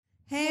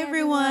Hey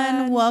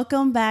everyone,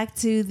 welcome back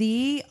to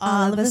the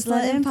All of Us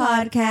Latin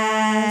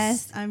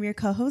podcast. I'm your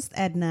co-host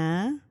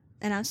Edna.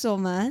 And I'm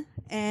Soma.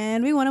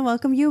 And we want to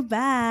welcome you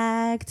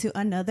back to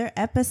another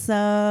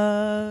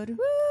episode.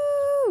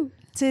 Woo!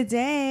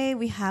 Today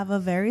we have a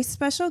very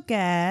special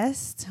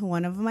guest,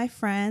 one of my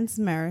friends,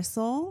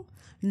 Marisol.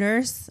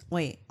 RN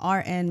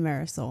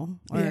Marisol.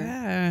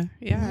 Yeah,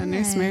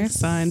 Nice. Nurse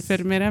Marisol.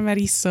 Enfermera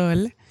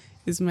Marisol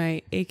is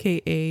my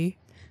AKA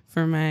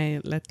for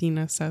my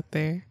Latinos out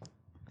there.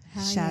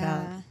 Shout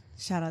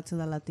out to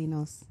the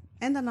Latinos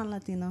and the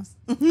non-Latinos.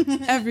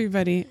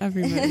 Everybody.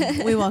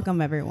 We welcome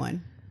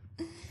everyone.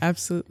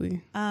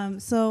 Absolutely.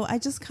 So I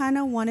just kind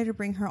of wanted to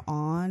bring her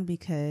on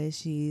because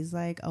she's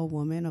like a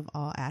woman of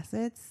all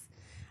assets.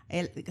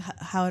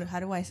 How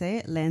do I say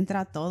it? Le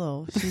entra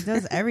todo. She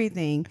does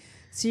everything.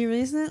 She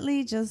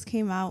recently just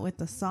came out with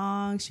a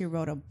song. She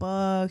wrote a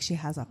book. She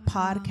has a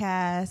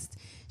podcast.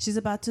 She's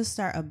about to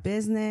start a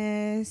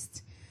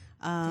business.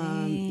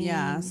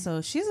 Yeah,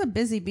 so she's a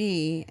busy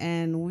bee,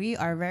 and we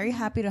are very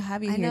happy to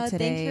have you here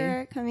today.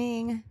 Thanks for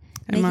coming.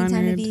 I'm Making time to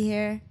honored. be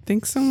here.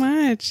 Thanks so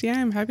much. Yeah,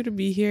 I'm happy to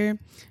be here.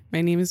 My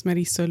name is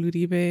Marisol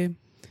Uribe,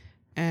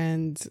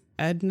 and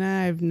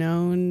Edna I've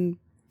known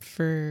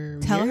for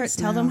Tell years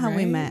them now, how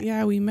we right? met.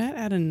 Yeah, we met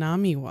at a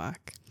NAMI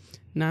walk.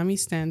 NAMI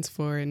stands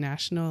for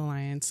National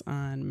Alliance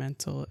on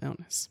Mental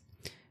Illness.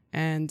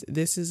 And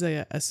this is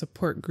a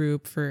support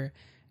group for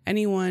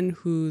anyone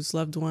whose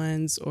loved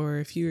ones, or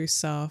if you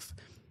yourself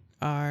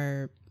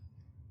are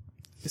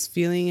just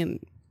feeling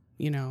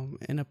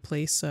in a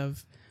place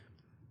of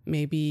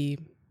maybe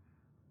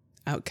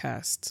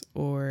outcast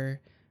or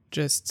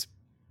just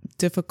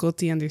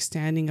difficulty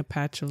understanding a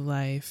patch of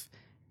life,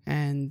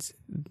 and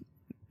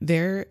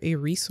they're a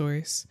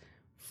resource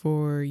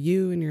for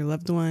you and your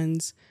loved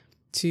ones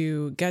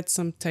to get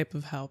some type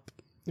of help,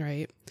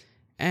 right?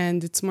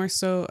 And it's more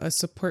so a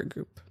support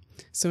group.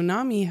 So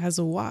NAMI has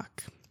a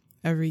walk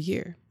every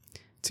year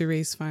to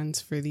raise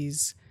funds for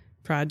these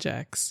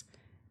projects.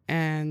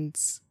 And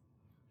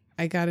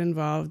I got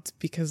involved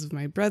because of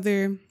my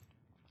brother,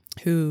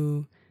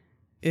 who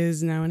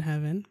is now in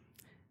heaven.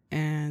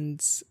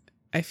 And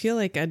I feel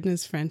like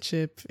Edna's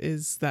friendship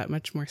is that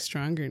much more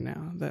stronger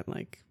now that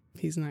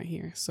he's not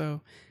here. So,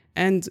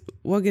 and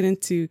we'll get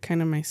into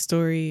kind of my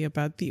story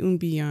about the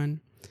Umbiyon.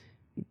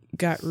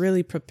 Got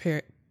really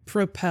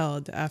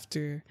propelled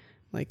after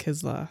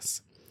his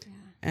loss. Yeah.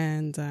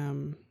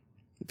 And,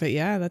 but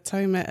yeah, that's how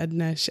I met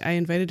Edna. I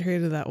invited her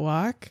to that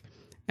walk,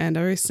 and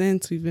ever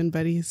since we've been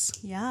buddies.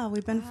 Yeah,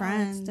 we've been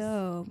friends. That's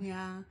dope.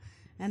 Yeah.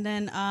 And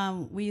then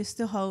we used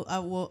to hold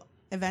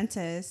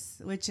Eventus,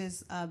 which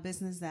is a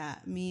business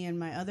that me and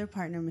my other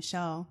partner,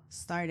 Michelle,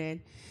 started.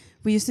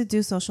 We used to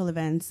do social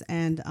events,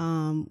 and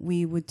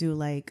we would do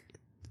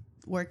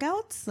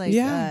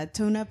workouts,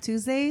 Tune-Up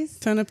Tuesdays.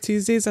 Tune-Up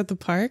Tuesdays at the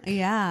park.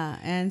 Yeah.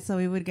 And so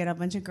we would get a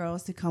bunch of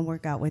girls to come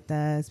work out with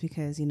us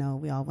because, we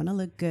all want to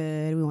look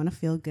good. We want to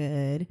feel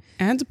good.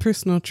 And a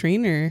personal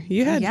trainer.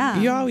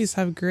 You always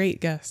have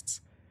great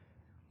guests.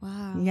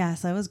 Wow. Yeah,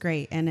 so it was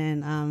great. And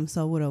then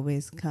Sol would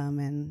always come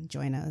and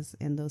join us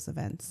in those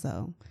events.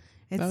 So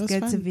it's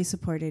good to be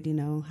supported,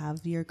 have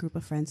your group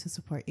of friends who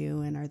support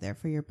you and are there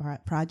for your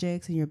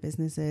projects and your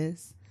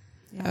businesses.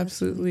 Yeah,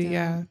 absolutely. Really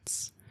yeah.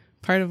 It's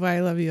part of why I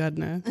love you,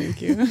 Edna.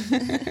 Thank you.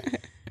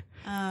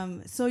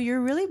 So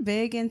you're really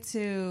big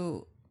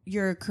into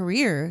your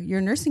career,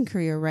 your nursing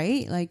career,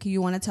 right?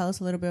 You want to tell us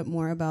a little bit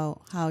more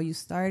about how you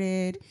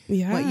started,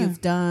 what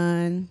you've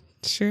done?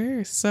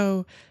 Sure.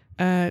 So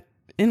in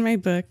my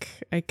book,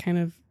 I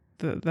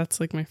that's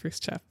my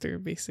first chapter,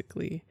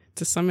 basically,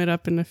 to sum it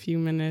up in a few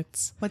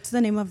minutes. What's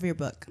the name of your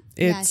book?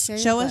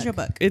 Show us your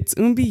book. It's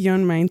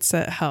Umbiyon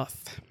Mindset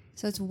Health.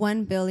 So it's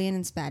 1 billion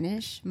in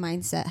Spanish,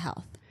 mindset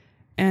health.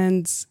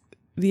 And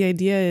the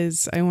idea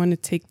is I want to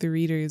take the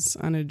readers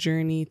on a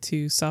journey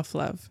to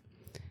self-love.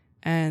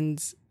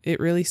 And it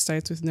really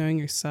starts with knowing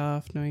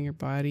yourself, knowing your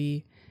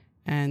body,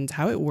 and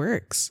how it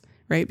works,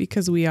 right?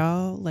 Because we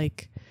all,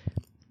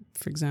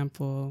 for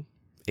example,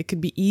 it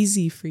could be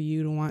easy for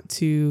you to want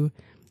to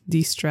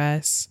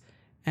de-stress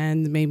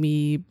and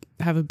maybe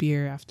have a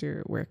beer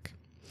after work.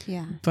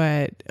 Yeah.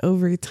 But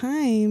over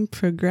time,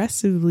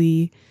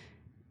 progressively,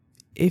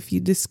 if you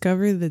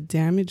discover the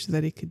damage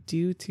that it could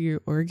do to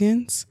your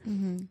organs,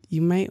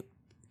 you might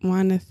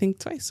want to think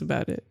twice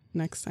about it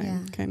next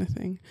time, kind of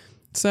thing.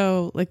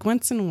 So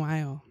once in a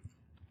while,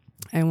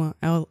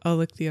 I'll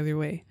look the other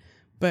way.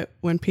 But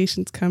when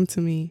patients come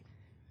to me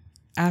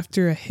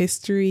after a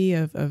history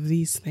of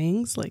these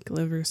things, like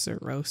liver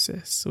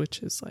cirrhosis,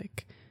 which is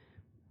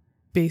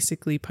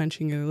basically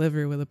punching your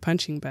liver with a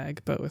punching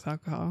bag, but with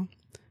alcohol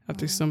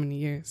after so many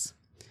years.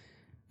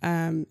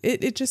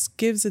 It just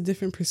gives a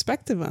different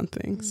perspective on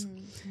things.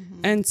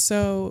 And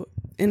so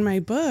in my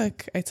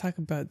book, I talk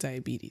about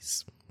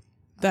diabetes.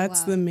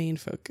 That's the main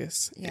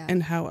focus,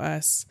 and how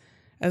us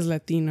as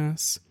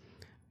Latinos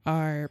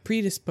are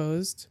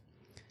predisposed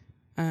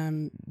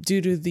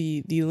due to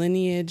the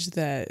lineage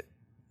that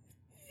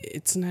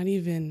it's not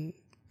even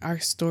our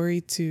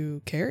story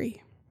to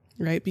carry,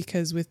 right?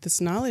 Because with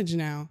this knowledge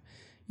now,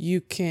 you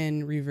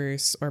can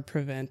reverse or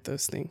prevent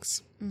those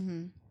things.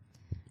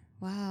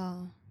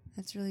 Wow,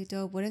 that's really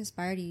dope. What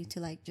inspired you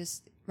to like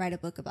just write a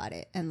book about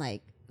it and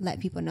like let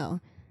people know?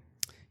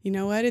 You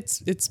know what?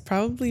 It's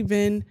probably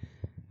been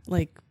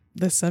like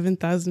the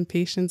 7,000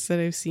 patients that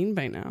I've seen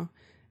by now.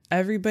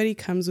 Everybody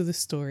comes with a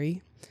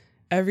story.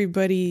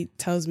 Everybody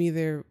tells me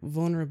their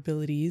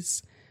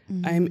vulnerabilities.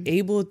 I'm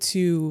able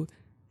to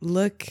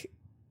look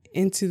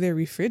into their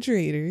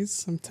refrigerators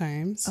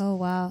sometimes. Oh,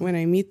 wow. When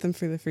I meet them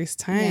for the first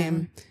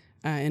time.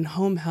 In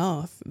home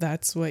health,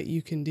 that's what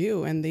you can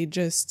do. And they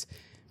just,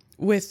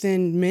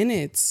 within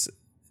minutes,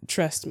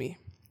 trust me.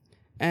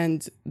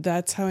 And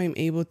that's how I'm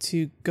able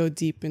to go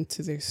deep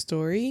into their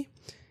story,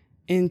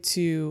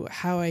 into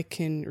how I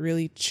can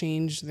really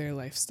change their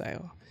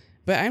lifestyle.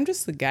 But I'm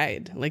just the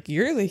guide. Like,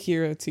 you're the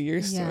hero to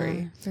your story.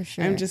 Yeah, for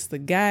sure. I'm just the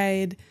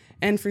guide.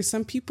 And for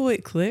some people,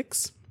 it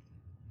clicks.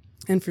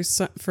 And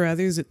for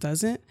others, it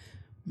doesn't.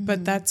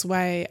 But that's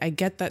why I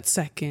get that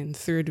second,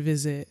 third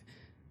visit.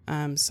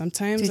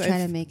 Sometimes to try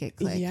to make it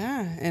click.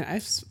 Yeah. And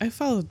I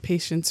followed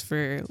patients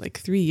for like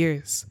 3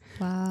 years.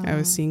 Wow. I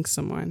was seeing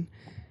someone.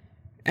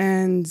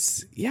 And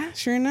yeah,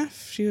 sure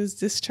enough, she was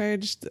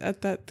discharged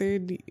at that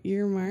 3rd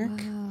year mark.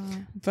 Wow.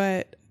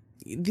 But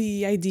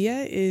the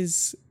idea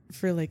is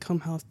for like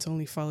home health to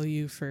only follow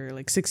you for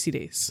like 60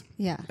 days.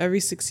 Yeah. Every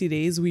 60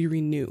 days we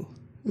renew.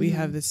 We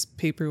have this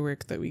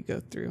paperwork that we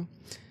go through.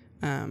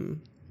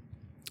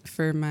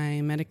 For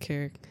my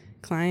Medicare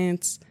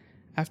clients,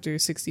 after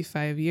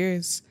 65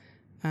 years,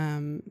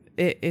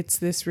 it's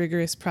this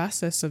rigorous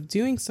process of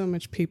doing so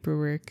much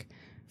paperwork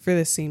for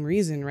the same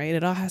reason, right?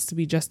 It all has to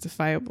be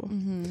justifiable.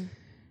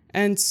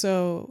 And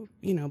so,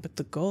 but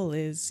the goal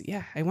is,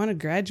 I want to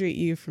graduate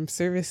you from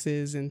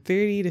services in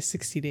 30 to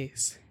 60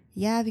 days.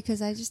 Yeah,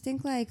 because I just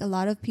think like a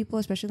lot of people,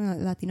 especially in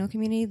the Latino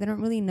community, they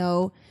don't really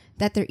know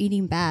that they're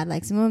eating bad.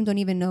 Like some of them don't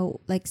even know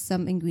like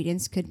some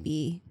ingredients could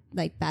be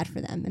like bad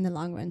for them in the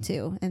long run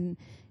too. And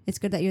it's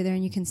good that you're there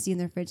and you can see in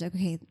their fridge, like,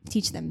 okay,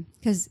 teach them.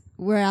 Because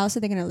where else are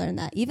they going to learn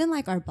that? Even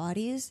like our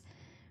bodies,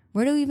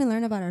 where do we even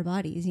learn about our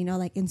bodies?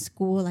 Like in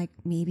school, like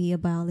maybe a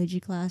biology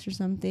class or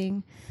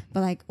something. But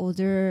like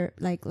older,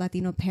 like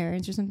Latino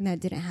parents or something that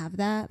didn't have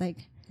that,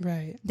 like,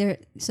 right. they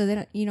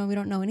don't, we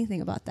don't know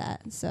anything about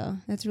that. So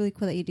that's really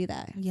cool that you do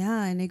that.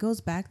 Yeah. And it goes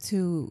back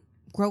to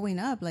growing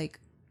up, like,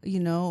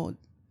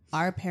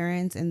 our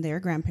parents and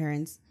their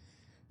grandparents,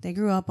 they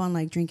grew up on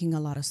like drinking a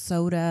lot of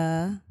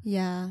soda.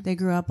 Yeah. They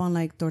grew up on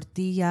like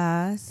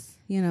tortillas,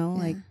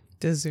 like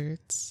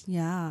desserts.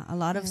 Yeah. A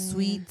lot of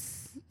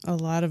sweets. A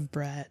lot of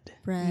bread.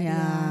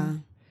 Yeah.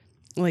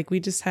 Like we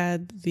just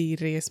had the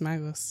Reyes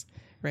Magos,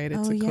 right?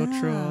 It's a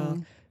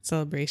cultural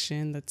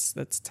celebration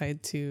that's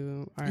tied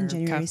to our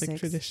Catholic 6th.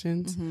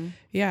 traditions.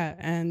 Yeah.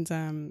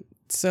 And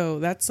so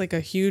that's like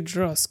a huge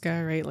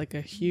rosca, right? Like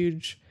a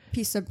huge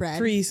piece of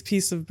bread.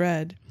 Piece of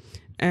bread.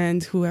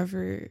 And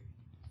whoever,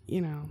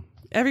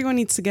 everyone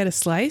needs to get a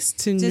slice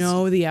to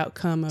know the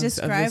outcome of this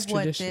tradition.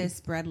 Describe what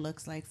this bread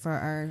looks like for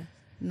our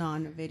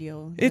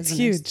non-video It's listeners.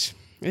 huge.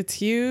 It's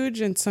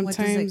huge, and sometimes...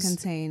 What does it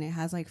contain? It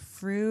has like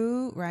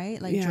fruit, right?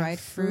 Like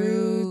dried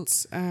fruit.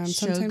 sugar.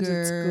 Sometimes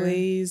it's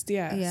glazed.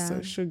 Yeah,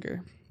 so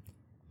sugar.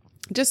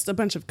 Just a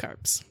bunch of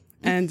carbs.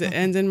 And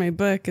in my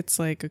book, it's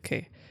like,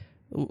 okay,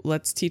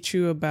 let's teach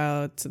you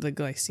about the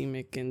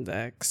glycemic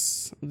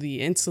index, the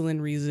insulin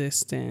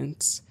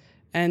resistance,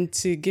 and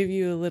to give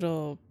you a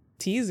little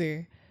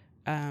teaser,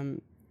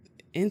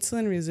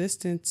 insulin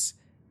resistance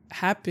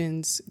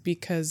happens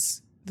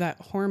because that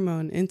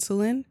hormone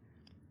insulin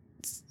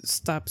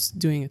stops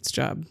doing its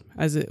job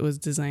as it was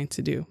designed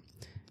to do.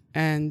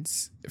 And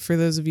for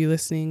those of you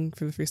listening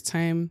for the first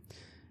time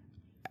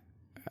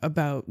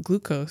about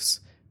glucose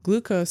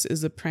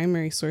is the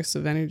primary source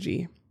of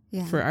energy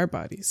for our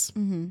bodies.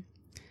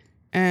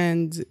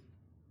 And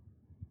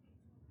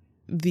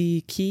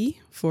the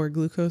key for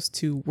glucose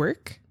to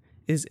work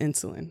is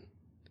insulin.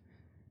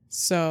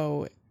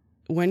 So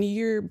when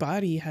your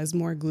body has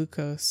more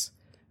glucose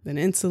than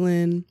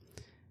insulin,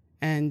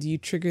 and you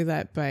trigger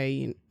that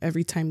by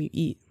every time you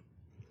eat,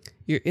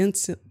 your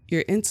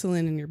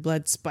insulin in your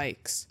blood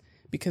spikes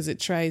because it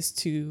tries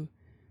to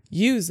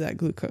use that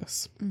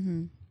glucose.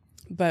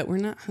 But we're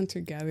not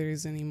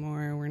hunter-gatherers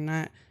anymore. We're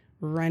not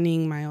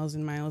running miles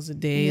and miles a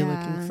day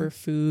looking for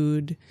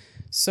food.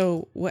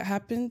 So what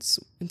happens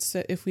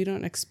instead, if we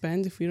don't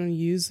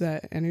use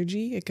that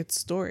energy, it gets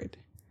stored.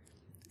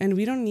 And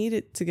we don't need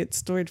it to get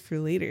stored for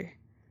later.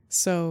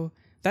 So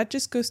that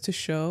just goes to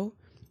show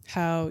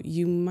how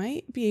you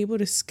might be able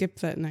to skip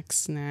that next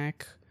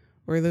snack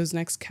or those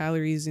next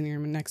calories in your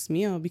next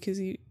meal because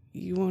you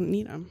won't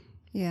need them.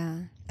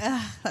 Yeah.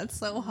 That's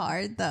so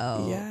hard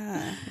though.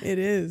 Yeah, it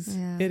is.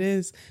 Yeah. It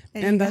is.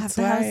 And that's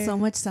why you have to have so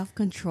much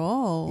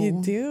self-control.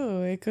 You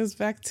do. It goes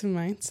back to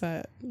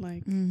mindset.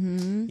 Like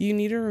you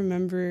need to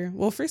remember,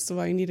 well, first of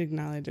all, you need to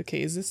acknowledge,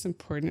 okay, is this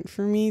important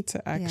for me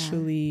to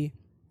actually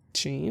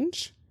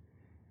change?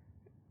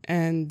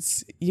 And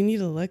you need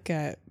to look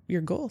at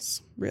your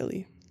goals,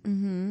 really.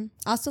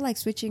 Also, like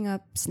switching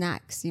up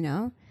snacks,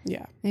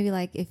 Yeah. Maybe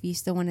like if you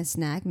still want to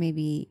snack,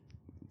 maybe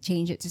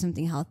change it to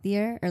something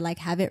healthier or like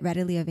have it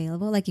readily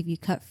available. Like if you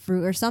cut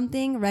fruit or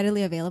something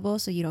readily available,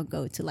 so you don't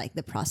go to like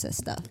the processed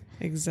stuff.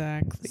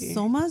 Exactly.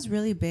 Soma's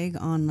really big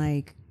on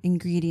like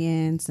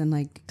ingredients and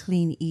like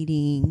clean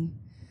eating.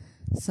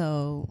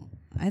 So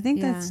I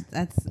think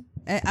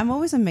I'm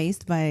always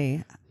amazed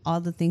by all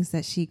the things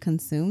that she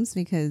consumes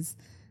because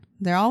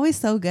they're always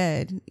so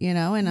good, you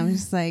know, and I'm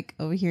just like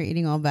over here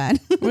eating all bad.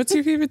 What's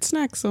your favorite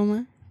snack,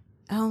 Soma?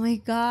 Oh my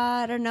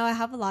God. I don't know. I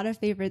have a lot of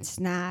favorite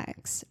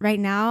snacks right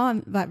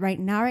now. Right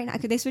now,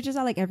 because they switches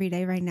out like every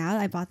day. Right now,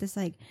 I bought this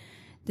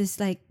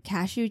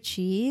cashew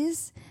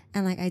cheese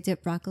and like I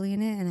dip broccoli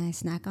in it and I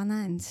snack on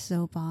that and it's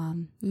so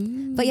bomb.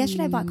 But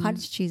yesterday I bought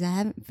cottage cheese.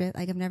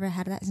 I've never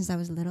had that since I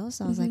was little.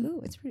 So I was like,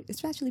 ooh,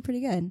 it's actually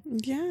pretty good.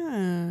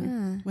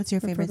 Yeah. What's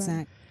your favorite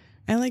snack?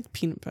 I like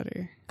peanut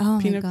butter. Oh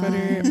peanut my God.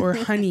 butter or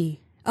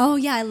honey. Oh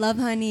yeah, I love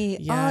honey.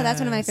 Yes. Oh, that's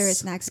one of my favorite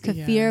snacks.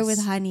 Kefir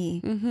with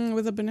honey.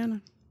 With a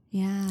banana.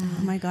 Yeah.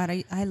 Oh my God,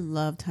 I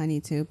loved honey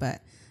too,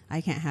 but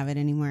I can't have it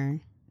anymore.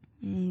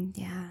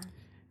 Yeah.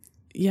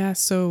 Yeah,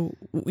 so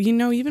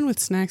even with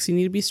snacks, you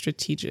need to be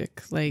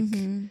strategic. Like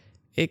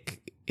it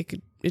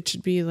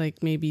should be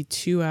like maybe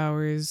 2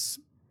 hours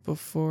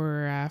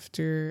before or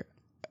after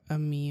a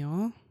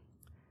meal,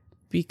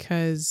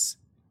 because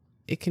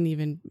it can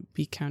even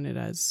be counted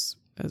as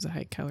a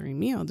high calorie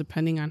meal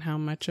depending on how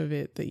much of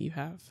it that you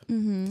have.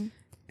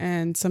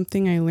 And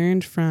something I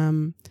learned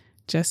from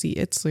Jesse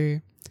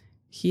Itzler,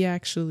 he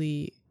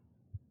actually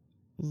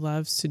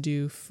loves to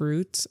do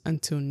fruits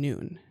until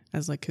noon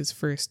as like his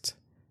first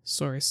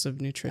source of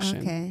nutrition.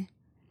 Okay.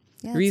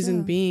 Yeah,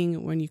 Reason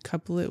being, when you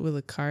couple it with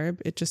a carb,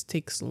 it just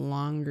takes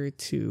longer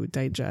to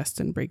digest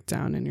and break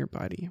down in your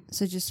body.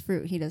 So just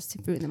fruit. He does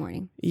fruit in the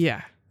morning.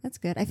 Yeah. That's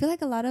good. I feel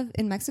like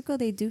in Mexico,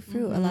 they do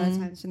fruit a lot of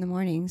times in the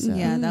morning. So.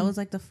 Yeah, that was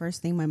like the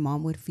first thing my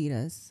mom would feed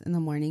us in the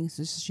morning.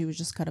 So she would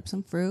just cut up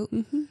some fruit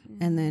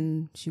and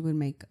then she would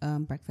make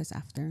breakfast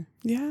after.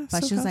 Yeah.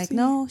 But she was like,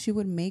 no, she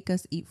would make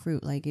us eat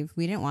fruit. Like if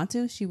we didn't want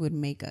to, she would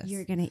make us.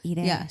 You're going to eat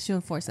it. Yeah, she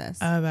would force us.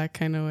 That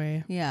kind of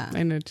way. Yeah.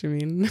 I know what you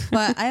mean.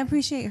 But I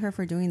appreciate her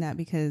for doing that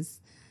because,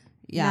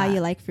 now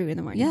you like fruit in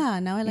the morning. Yeah,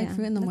 now I like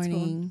fruit in the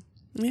morning.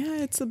 Cool. Yeah,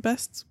 it's the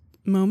best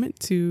moment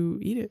to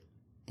eat it.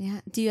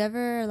 Yeah. Do you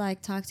ever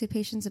like talk to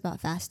patients about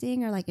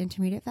fasting or like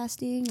intermediate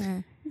fasting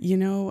or?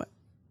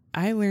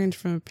 I learned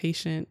from a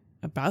patient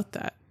about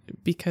that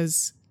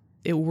because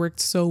it worked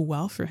so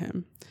well for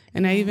him.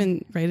 And I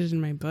even write it in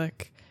my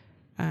book.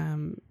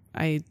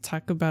 I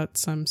talk about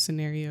some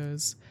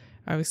scenarios,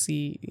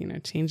 obviously,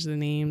 change the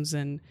names,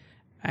 and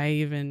I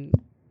even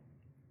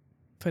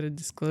put a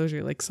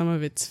disclosure, like some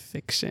of it's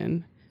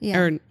fiction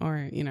or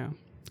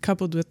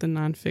coupled with the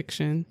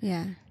nonfiction.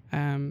 Yeah.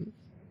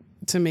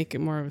 To make it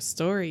more of a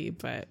story.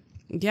 But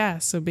yeah,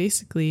 so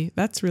basically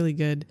that's really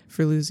good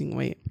for losing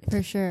weight.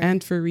 For sure.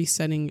 And for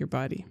resetting your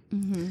body.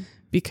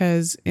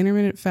 Because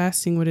intermittent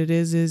fasting, what it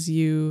is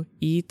you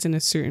eat in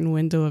a certain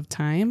window of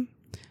time,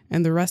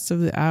 and the rest of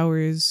the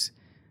hours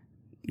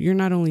you're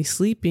not only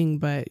sleeping,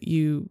 but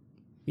you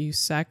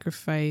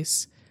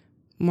sacrifice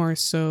more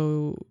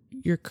so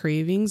your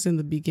cravings in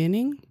the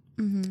beginning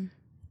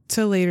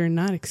to later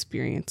not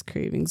experience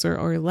cravings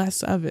or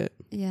less of it.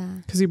 Yeah.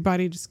 Because your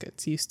body just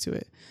gets used to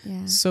it.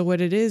 Yeah. So what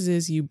it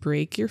is you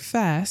break your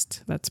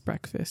fast. That's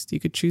breakfast.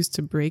 You could choose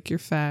to break your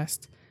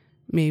fast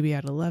maybe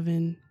at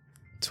 11,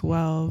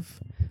 12,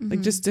 like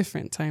just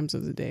different times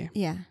of the day.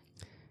 Yeah.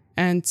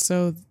 And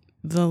so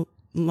the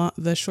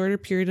shorter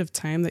period of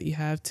time that you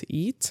have to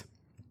eat,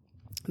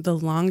 the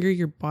longer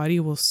your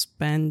body will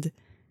spend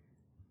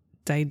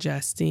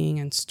digesting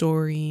and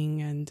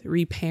storing and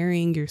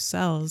repairing your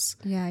cells.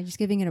 Yeah, just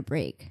giving it a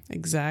break.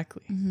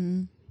 Exactly.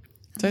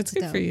 So it's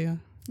good for you.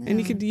 Yeah. And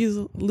you could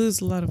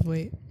lose a lot of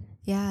weight.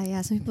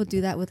 Yeah. Some people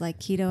do that with like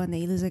keto and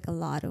they lose like a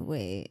lot of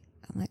weight.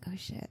 I'm like, oh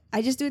shit.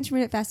 I just do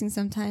intermittent fasting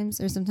sometimes,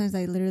 or sometimes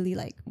I literally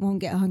like won't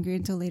get hungry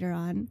until later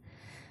on.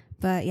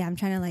 But yeah, I'm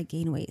trying to like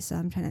gain weight, so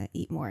I'm trying to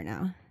eat more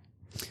now.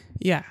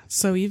 Yeah.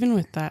 So even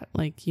with that,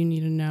 like you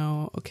need to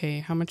know, okay,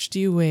 how much do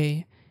you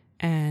weigh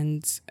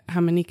and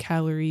how many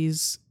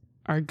calories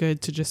are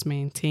good to just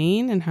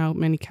maintain, and how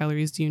many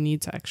calories do you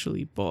need to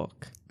actually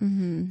bulk?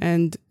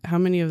 And how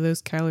many of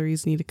those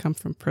calories need to come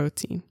from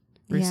protein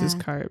versus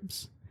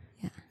carbs?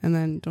 Yeah. And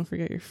then don't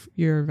forget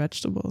your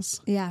vegetables.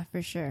 Yeah,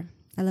 for sure.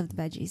 I love the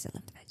veggies.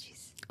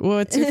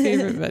 What's your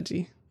favorite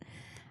veggie?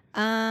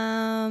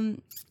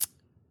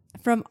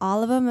 From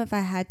all of them, if I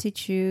had to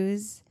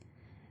choose,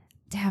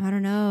 damn, I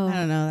don't know.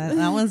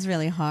 That one's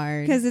really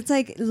hard. Because it's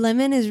like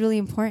lemon is really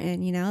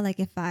important,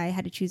 Like if I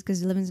had to choose,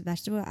 because lemon's a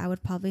vegetable, I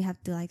would probably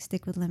have to like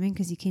stick with lemon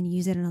because you can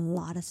use it in a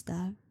lot of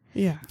stuff.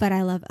 Yeah. But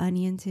I love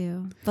onion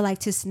too. But like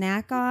to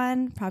snack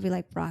on, probably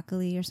like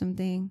broccoli or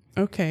something.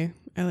 Okay.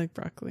 I like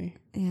broccoli.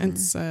 Yeah. And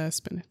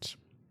spinach.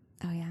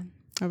 Oh, yeah.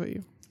 How about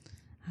you?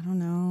 I don't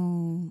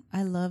know.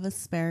 I love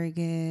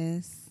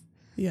asparagus.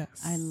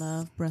 Yes. I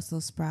love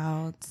Brussels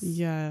sprouts.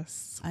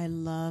 Yes. I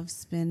love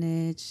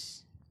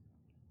spinach.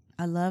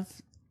 I love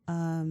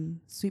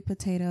sweet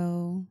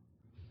potato.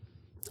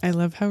 I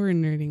love how we're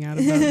nerding out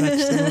about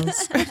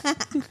vegetables.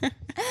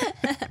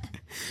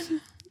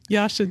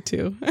 Y'all should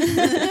too.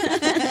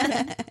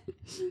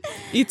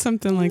 Eat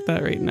something like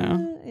that right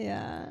now.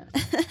 Yeah.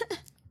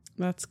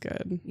 That's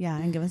good. Yeah,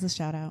 and give us a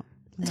shout out.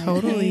 Like,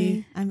 Totally.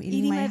 hey, I'm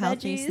eating my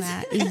healthy veggies.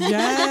 snack.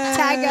 Yes.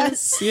 Tag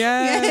us.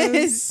 Yes.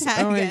 Yes,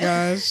 tag oh my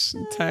us.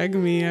 gosh. Tag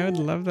me. I would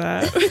love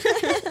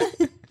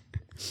that.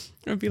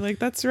 I'd be like,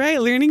 that's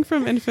right. Learning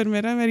from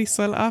Enfermera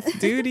Marisol off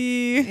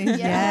duty.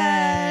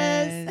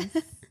 Yes.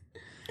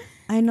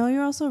 I know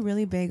you're also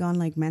really big on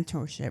like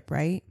mentorship,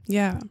 right?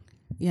 Yeah.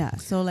 Yeah.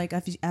 So like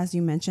as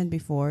you mentioned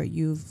before,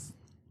 you've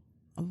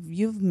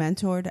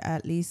mentored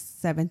at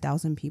least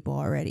 7,000 people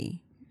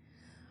already.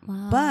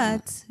 Wow.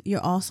 But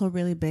you're also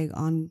really big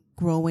on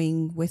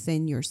growing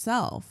within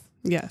yourself.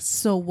 Yes.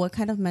 So what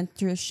kind of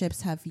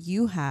mentorships have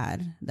you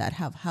had that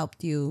have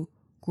helped you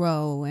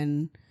grow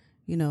and,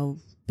 you know,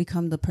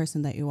 become the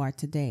person that you are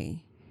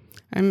today?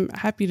 I'm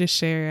happy to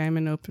share. I'm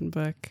an open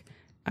book.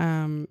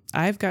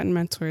 I've gotten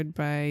mentored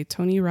by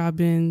Tony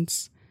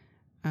Robbins.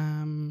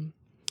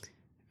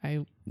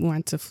 I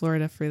went to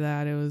Florida for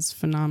that. It was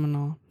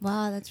phenomenal.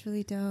 Wow, that's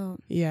really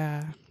dope.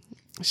 Yeah.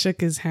 Shook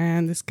his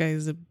hand. This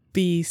guy's a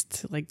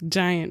beast, like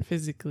giant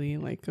physically,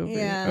 like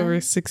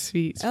over 6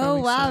 feet. Oh,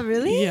 wow, so.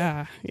 really?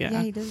 Yeah.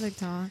 Yeah, he does look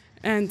tall.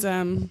 And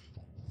Grant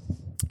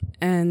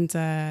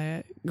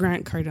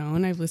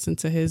Cardone, I've listened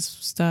to his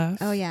stuff.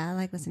 Oh, yeah, I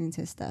like listening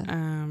to his stuff.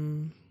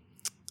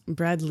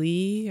 Brad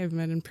Lee, I've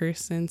met in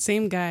person.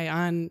 Same guy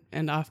on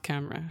and off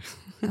camera.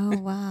 Oh,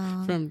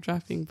 wow. From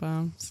Dropping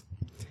Bombs.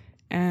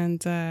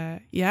 And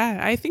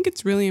I think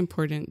it's really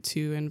important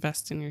to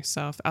invest in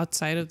yourself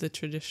outside of the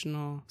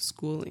traditional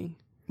schooling.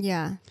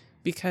 Yeah.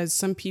 Because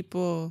some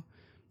people,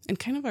 and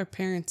kind of our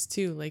parents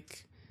too,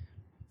 like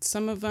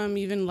some of them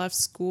even left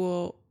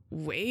school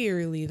way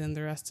early than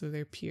the rest of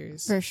their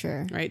peers. For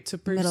sure. Right? To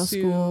pursue middle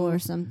school or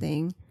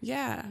something.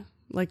 Yeah.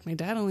 Like my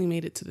dad only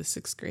made it to the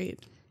 6th grade.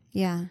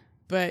 Yeah.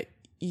 But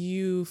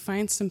you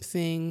find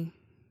something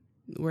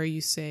where you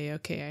say,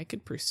 okay, I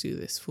could pursue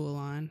this full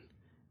on.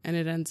 And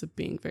it ends up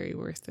being very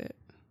worth it.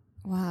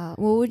 Wow.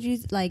 What would you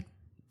like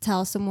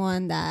tell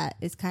someone that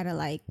is kind of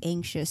like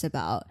anxious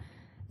about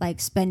like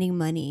spending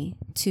money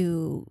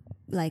to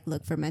like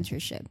look for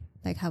mentorship?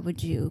 Like how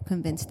would you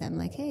convince them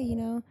like, hey, you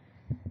know,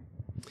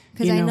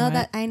 because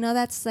I know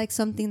that's like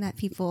something that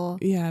people.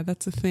 Yeah,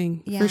 that's a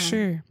thing Yeah. for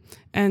sure.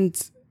 And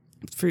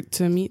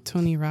to meet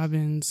Tony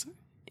Robbins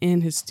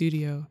in his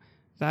studio,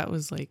 that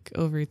was like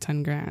over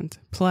 10 grand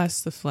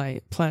plus the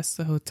flight, plus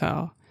the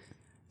hotel.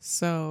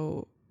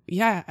 So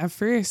yeah, at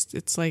first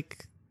it's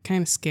like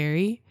kind of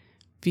scary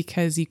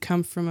because you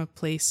come from a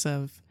place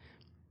of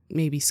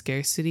maybe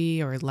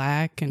scarcity or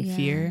lack and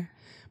fear.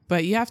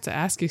 But you have to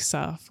ask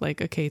yourself,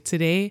 like, okay,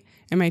 today,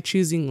 am I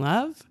choosing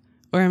love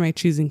or am I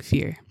choosing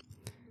fear?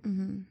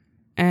 Mm-hmm.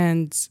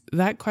 And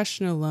that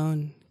question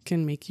alone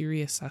can make you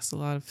reassess a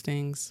lot of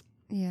things.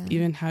 Yeah.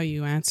 Even how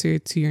you answer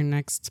to your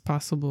next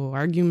possible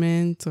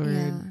argument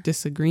or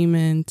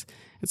disagreement.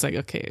 It's like,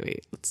 okay,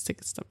 wait, let's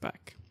take a step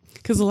back.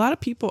 Because a lot of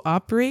people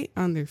operate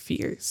on their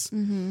fears.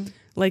 Mm-hmm.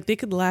 Like they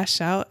could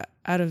lash out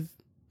of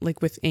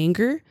like with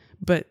anger,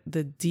 but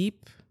the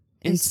deep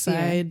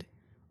inside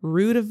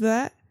root of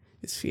that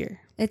is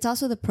fear. It's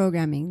also the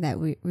programming that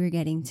we're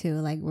getting to.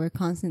 Like we're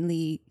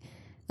constantly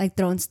like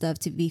throwing stuff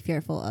to be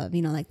fearful of.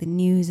 You know, like the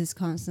news is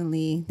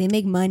constantly, they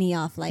make money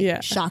off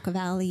like shock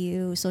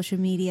value, social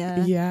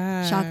media.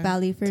 Yeah. Shock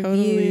value for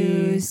totally.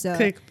 views. So,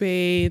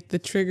 clickbait, the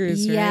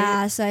triggers, right?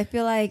 Yeah. So I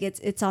feel like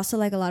it's also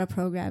like a lot of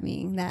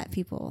programming that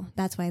people,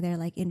 that's why they're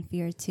like in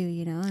fear too,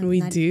 you know? And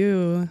We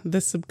do. The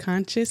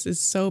subconscious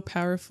is so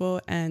powerful.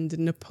 And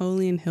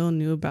Napoleon Hill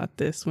knew about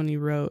this when he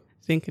wrote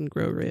Think and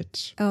Grow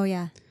Rich. Oh,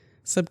 yeah.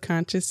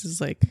 Subconscious is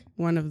like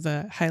one of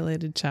the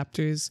highlighted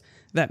chapters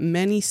that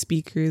many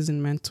speakers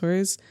and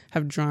mentors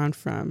have drawn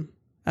from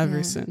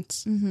ever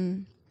since.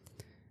 Mm-hmm.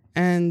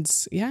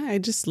 And yeah, I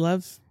just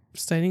love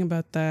studying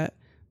about that.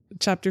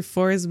 Chapter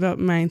 4 is about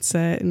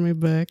mindset in my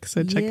book,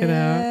 so check it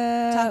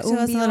out. Talk to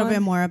us a little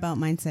bit more about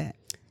mindset.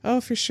 Oh,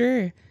 for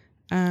sure.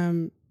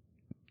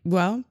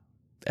 Well,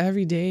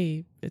 every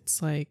day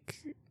it's like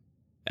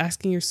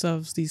asking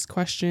yourselves these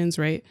questions,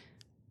 right?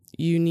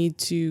 You need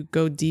to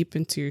go deep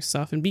into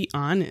yourself and be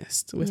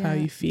honest with how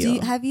you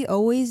feel. Have you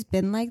always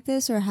been like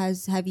this, or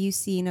have you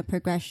seen a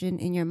progression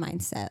in your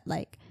mindset?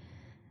 Like,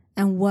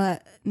 and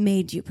what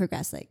made you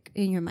progress like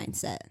in your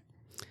mindset?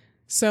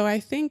 So I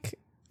think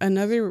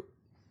another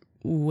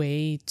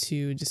way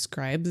to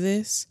describe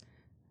this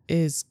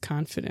is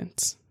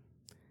confidence.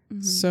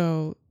 Mm-hmm.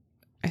 So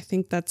I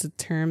think that's a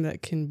term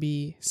that can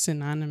be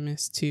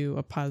synonymous to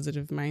a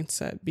positive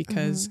mindset,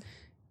 because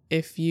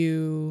if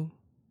you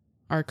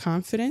are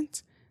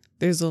confident,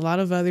 there's a lot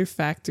of other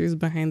factors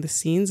behind the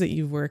scenes that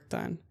you've worked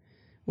on,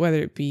 whether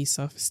it be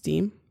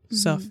self-esteem,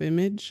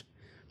 self-image.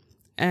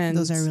 And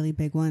those are really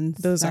big ones.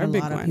 Those are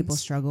big ones. A lot of people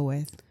struggle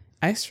with.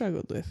 I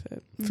struggled with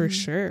it for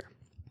sure.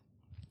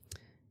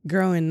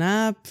 Growing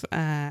up,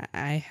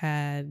 I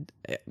had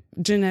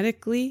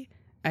genetically,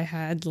 I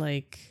had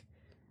like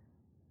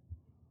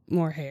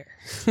more hair,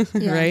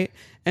 right?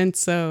 And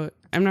so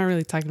I'm not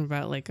really talking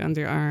about like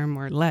underarm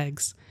or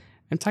legs.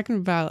 I'm talking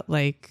about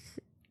like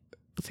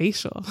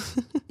facial.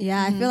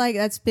 Yeah, I feel like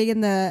that's big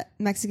in the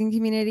Mexican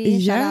community.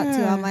 Shout out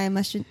to all my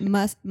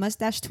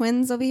mustache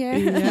twins over here.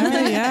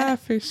 Yeah,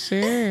 for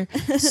sure.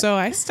 So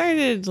I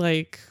started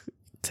like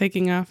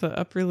taking off the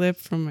upper lip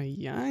from a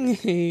young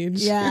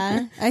age.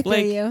 Yeah, I feel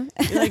like, you.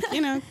 Like,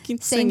 you know,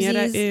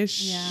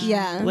 quinceañera-ish.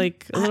 Yeah.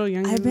 Like a little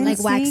younger. I've been Like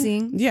seeing-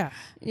 waxing. Yeah.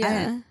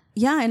 Yeah.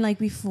 Yeah, and like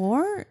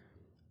before,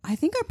 I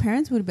think our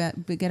parents would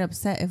get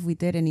upset if we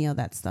did any of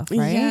that stuff,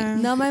 right? Yeah.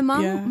 No, my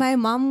mom. Yeah. My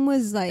mom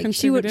was like,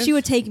 she Conservative?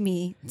 would take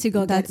me to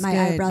go get That's my good.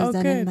 eyebrows Oh,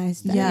 done good. and my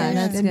Yeah,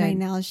 that's and my good.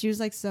 nails. She was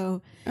like,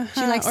 so she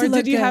Uh-huh. likes Or to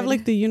look did you have good.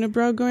 like the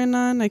unibrow going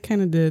on? I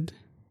kind of did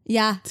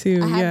yeah,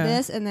 too. I had yeah.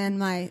 this and then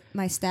my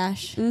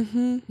stash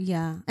Mm-hmm.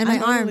 Yeah. and my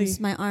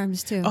Totally.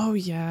 arms too. Oh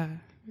yeah.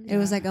 It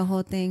was like a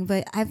whole thing,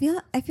 but I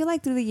feel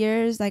like through the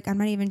years, like I'm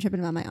not even tripping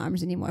about my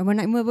arms anymore.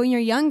 When you're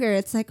younger,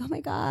 it's like, oh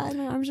my god,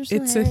 my arms are so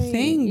It's a hairy.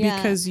 thing Yeah.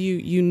 because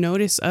you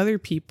notice other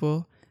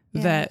people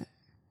Yeah. that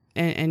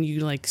and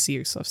you like see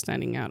yourself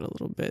standing out a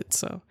little bit.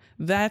 So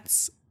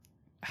that's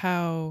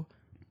how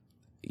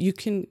you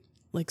can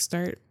like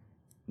start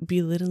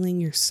belittling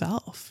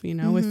yourself, you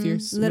know, with your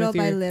Little with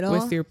by your, little.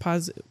 with your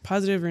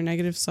positive or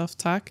negative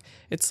self-talk.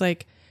 It's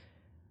like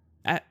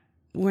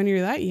when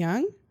you're that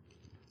young,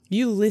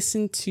 you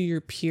listen to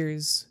your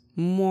peers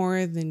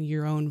more than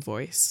your own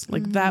voice.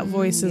 Like that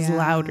voice is Yeah.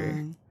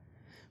 louder.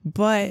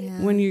 But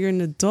Yeah. when you're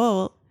an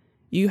adult,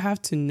 you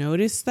have to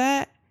notice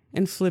that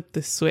and flip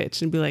the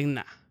switch and be like,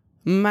 nah,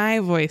 my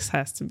voice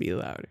has to be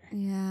louder.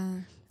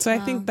 Yeah. So I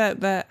think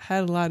that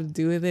had a lot to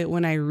do with it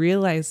when I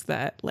realized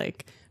that,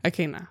 like,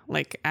 okay, nah,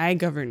 like I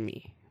govern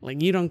me.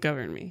 Like you don't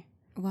govern me.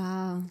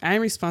 Wow.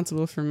 I'm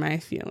responsible for my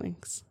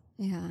feelings.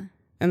 Yeah.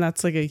 And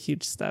that's like a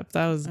huge step.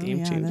 That was a game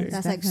yeah, changer.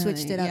 That's like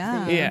switched it up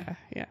Definitely, for you. Yeah,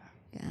 yeah.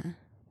 Yeah.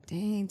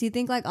 Dang. Do you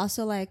think like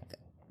also like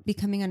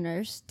becoming a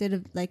nurse did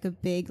a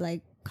big like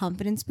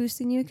confidence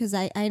boost in you? Because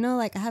I know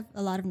like I have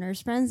a lot of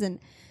nurse friends and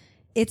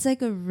it's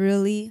like a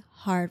really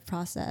hard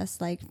process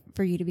like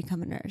for you to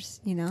become a nurse,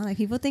 you know? Like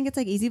people think it's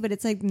like easy, but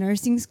it's like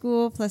nursing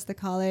school plus the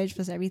college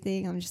plus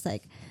everything. I'm just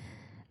like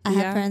I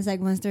have Yeah. friends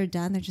like once they're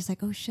done, they're just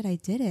like, oh shit, I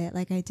did it.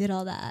 Like I did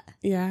all that.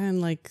 Yeah, and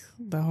like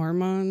the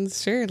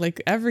hormones, sure, like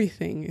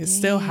everything, it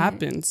still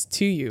happens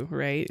to you,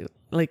 right?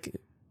 Like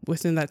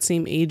within that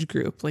same age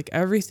group, like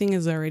everything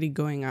is already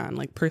going on,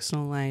 like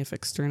personal life,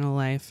 external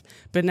life.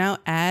 But now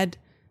add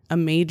a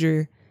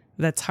major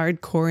that's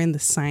hardcore in the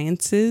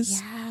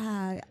sciences.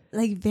 Yeah.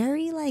 Like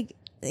very like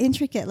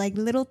intricate, like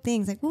little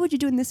things. Like what would you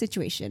do in this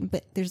situation?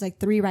 But there's like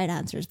 3 right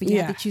answers, but you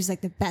have Yeah. to choose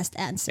like the best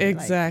answer. Like,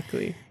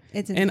 Exactly.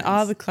 it's In intense.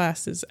 all the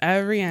classes,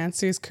 every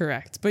answer is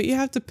correct, but you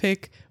have to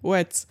pick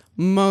what's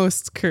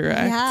most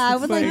correct. Yeah, I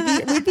would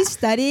It's we'd be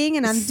studying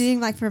and I'm doing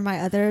like for my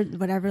other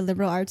whatever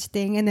liberal arts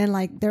thing, and then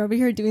like they're over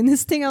here doing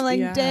this thing. I'm like,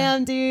 Yeah.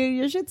 damn, dude,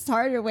 your shit's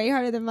harder, way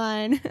harder than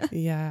mine.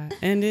 Yeah,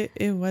 and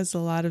it was a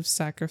lot of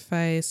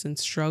sacrifice and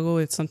struggle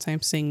with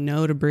sometimes saying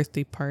no to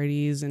birthday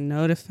parties and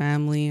no to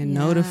family and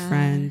no to Yeah.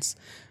 friends.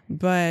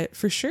 But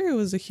for sure, it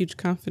was a huge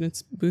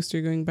confidence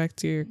booster, going back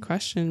to your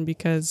question,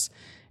 because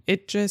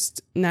it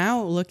just,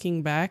 now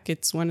looking back,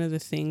 it's one of the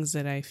things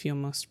that I feel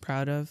most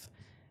proud of.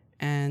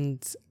 And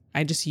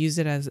I just use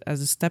it as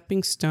a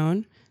stepping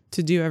stone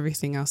to do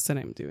everything else that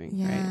I'm doing.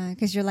 Right? Yeah,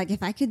 because you're like,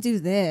 if I could do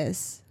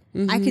this,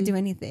 I could do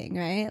anything,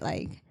 right?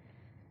 Like,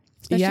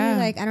 especially Yeah.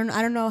 like I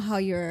don't know how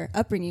your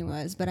upbringing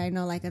was, but I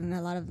know like in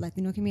a lot of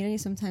Latino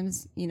communities,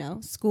 sometimes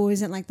school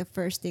isn't like the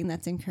first thing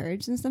that's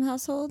encouraged in some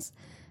households.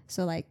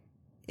 So like,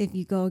 if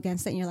you go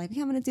against it and you're like,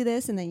 okay, I'm gonna do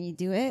this, and then you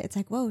do it, it's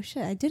like, whoa,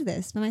 shit, I did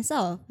this by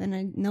myself,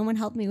 and no one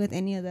helped me with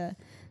any of the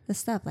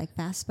stuff like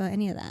FAFSA,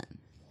 any of that.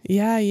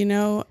 Yeah,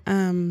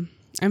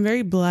 I'm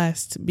very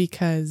blessed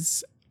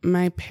because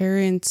my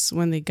parents,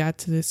 when they got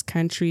to this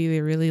country,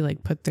 they really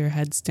like put their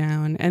heads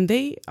down, and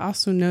they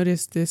also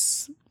noticed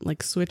this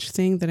like switch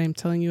thing that I'm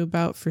telling you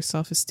about for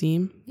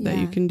self-esteem that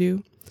you Yeah. can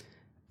do.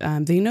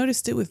 They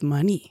noticed it with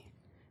money,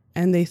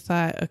 and they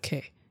thought,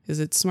 okay, is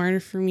it smarter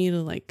for me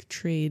to like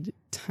trade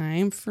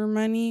time for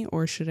money,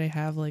 or should I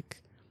have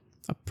like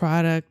a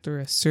product or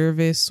a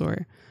service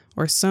or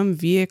some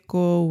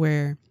vehicle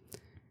where,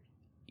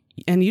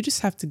 and you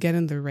just have to get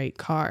in the right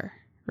car,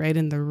 right?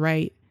 In the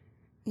right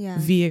Yeah.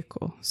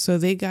 vehicle. So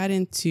they got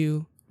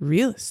into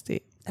real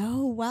estate.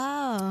 Oh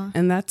wow.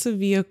 And that's a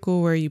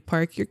vehicle where you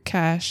park your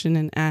cash in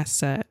an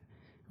asset,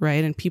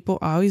 right? And people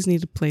always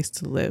need a place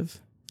to live.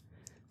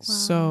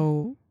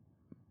 So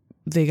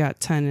they got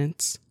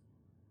tenants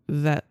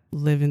that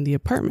live in the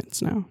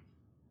apartments now.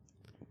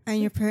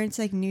 And your parents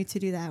like knew to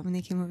do that when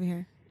they came over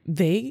here.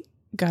 They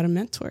got a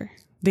mentor.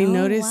 They Oh,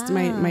 noticed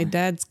wow. my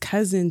dad's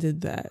cousin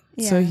did that.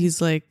 So Yeah.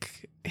 he's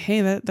like,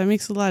 hey, that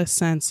makes a lot of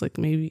sense. Like,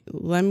 maybe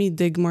let me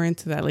dig more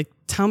into that. Like,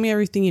 tell me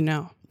everything you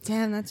know.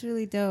 Damn, that's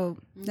really dope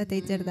that they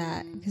did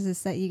that because it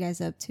set you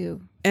guys up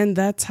too. And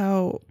that's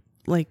how,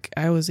 like,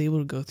 I was able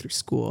to go through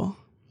school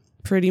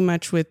pretty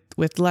much with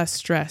less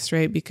stress,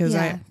 right? Because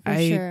Yeah, for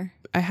I sure.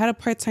 I had a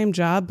part-time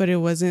job, but it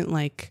wasn't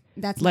like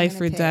That's not life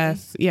gonna or pay.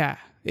 death. Yeah.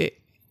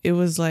 It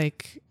was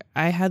like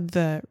I had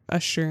the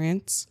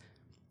assurance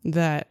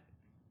that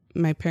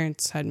my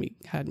parents had me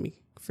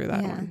for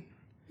that one.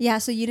 Yeah,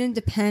 so you didn't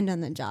depend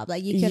on the job.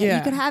 Like you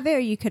could have it or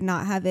you could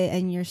not have it,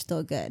 and you're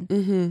still good.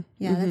 Mm-hmm.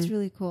 Yeah, that's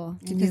really cool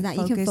because that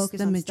you can focus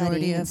the on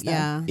majority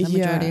studying of the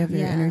majority of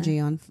your energy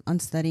on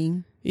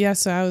studying. Yeah,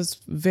 so I was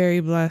very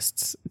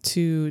blessed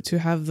to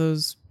have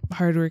those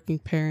hardworking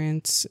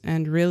parents,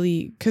 and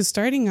really, because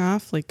starting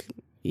off, like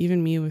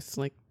even me with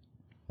like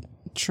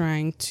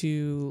trying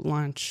to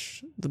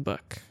launch the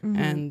book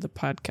and the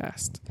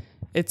podcast,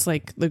 it's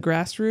like the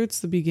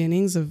grassroots, the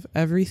beginnings of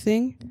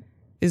everything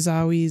is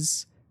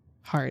always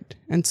hard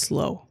and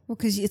slow. Well,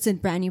 because it's a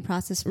brand new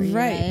process for you,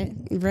 right?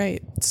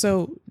 Right.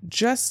 So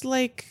just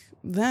like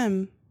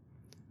them,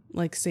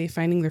 like say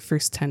finding their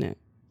first tenant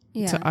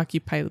to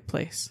occupy the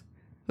place.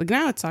 Like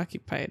now it's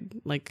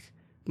occupied like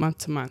month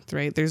to month,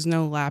 right? There's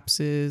no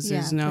lapses.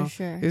 There's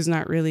there's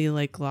not really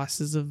like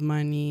losses of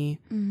money.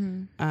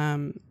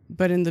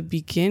 But in the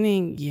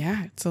beginning,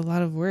 it's a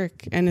lot of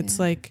work. And it's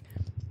like,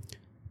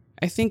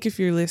 I think if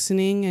you're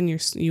listening and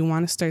you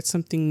want to start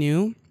something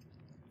new,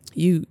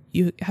 you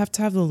have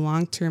to have the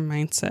long-term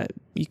mindset.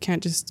 You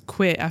can't just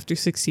quit after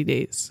 60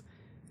 days.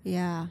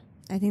 Yeah.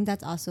 I think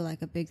that's also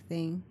like a big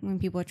thing when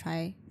people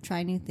try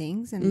new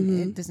things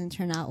and it doesn't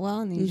turn out well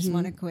and then you just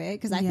want to quit.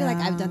 Because I feel like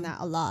I've done that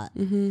a lot,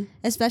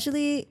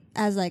 especially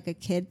as like a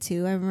kid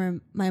too. I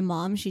remember my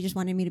mom, she just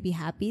wanted me to be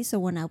happy. So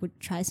when I would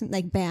try something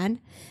like band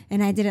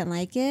and I didn't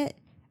like it,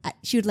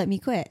 she would let me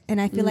quit. And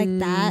I feel like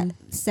that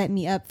set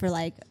me up for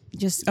like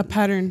just a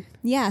pattern.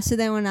 Yeah. So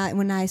then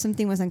when I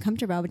something was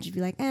uncomfortable, I would just be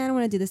like, I don't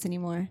want to do this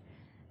anymore.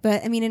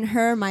 But I mean, in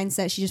her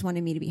mindset, she just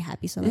wanted me to be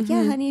happy. So I'm like,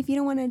 yeah, honey, if you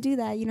don't want to do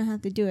that, you don't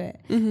have to do it.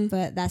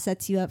 But that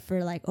sets you up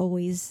for like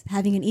always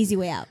having an easy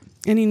way out.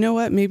 And you know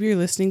what? Maybe you're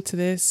listening to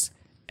this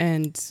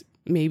and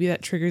maybe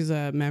that triggers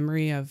a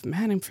memory of,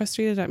 man, I'm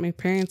frustrated at my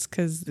parents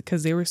because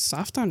they were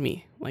soft on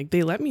me. Like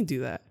they let me do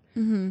that.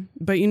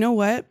 But you know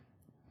what?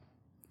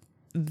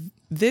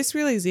 This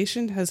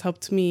realization has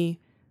helped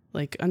me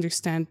like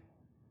understand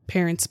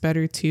parents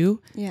better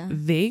too. Yeah.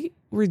 They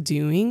were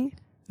doing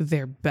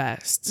their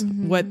best.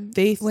 What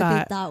they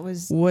thought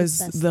was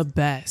the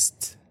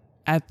best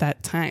at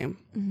that time.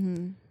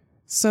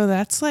 So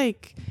that's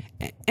like,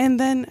 and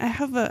then I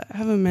have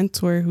a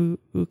mentor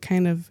who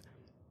kind of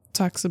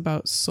talks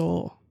about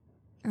soul.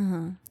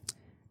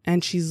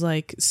 And she's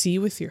like, see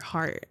with your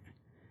heart.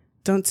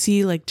 Don't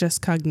see like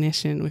just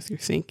cognition with your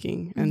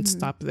thinking and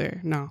stop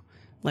there. No,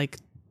 like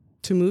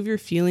to move your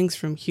feelings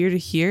from here to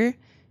here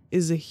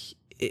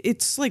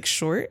it's like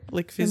short,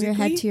 like physically. From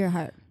your head to your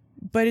heart.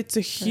 But it's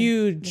a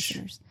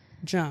huge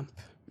jump.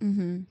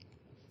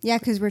 Yeah,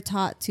 because we're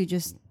taught to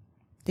just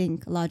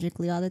think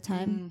logically all the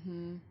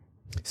time.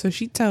 So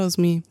she tells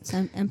me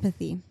some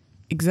empathy.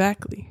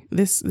 Exactly.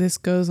 This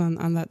goes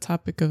on that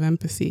topic of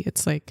empathy.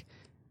 It's like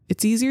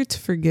it's easier to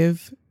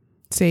forgive.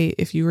 Say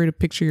if you were to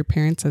picture your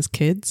parents as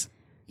kids,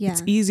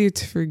 it's easier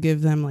to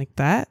forgive them like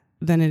that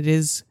than it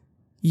is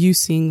you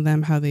seeing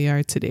them how they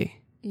are today.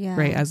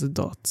 Right, as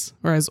adults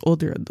or as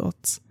older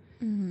adults.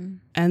 And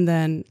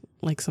then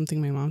like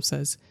something my mom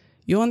says,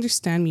 you'll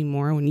understand me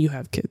more when you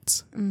have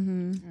kids.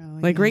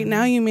 Like right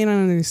now you may not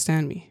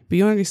understand me, but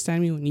you'll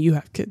understand me when you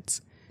have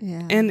kids.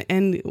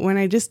 And when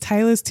I just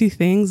tie those two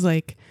things,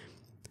 like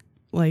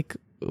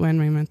when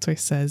my mentor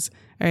says,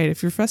 all right,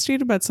 if you're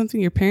frustrated about something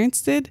your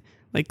parents did,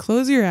 like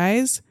close your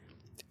eyes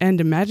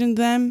and imagine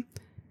them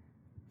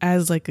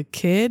as like a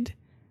kid,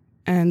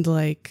 and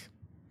like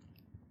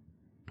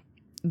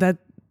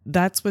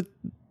that's what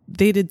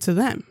they did to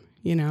them,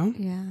 you know?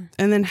 Yeah.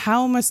 And then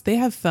how must they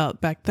have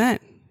felt back then?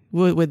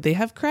 Would they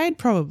have cried?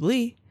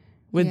 Probably.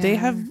 Would they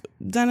have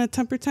done a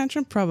temper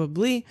tantrum?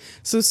 Probably.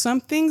 So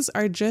some things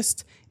are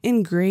just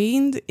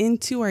ingrained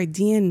into our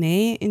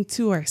DNA,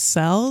 into our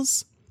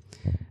cells,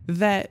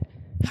 that,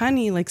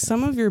 honey, like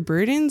some of your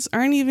burdens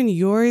aren't even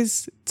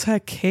yours to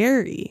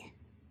carry.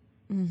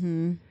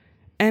 And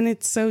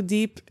it's so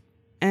deep.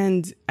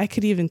 And I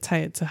could even tie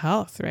it to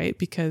health, right?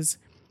 Because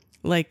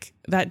like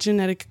that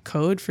genetic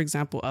code, for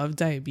example, of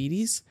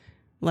diabetes,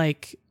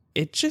 like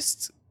it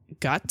just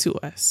got to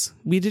us.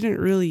 We didn't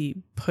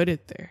really put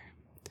it there.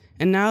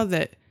 And now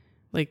that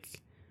like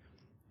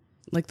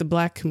the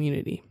Black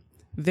community,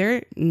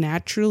 they're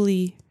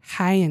naturally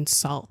high in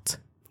salt.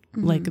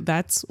 Like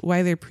that's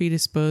why they're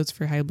predisposed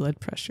for high blood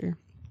pressure.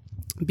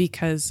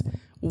 Because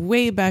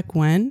way back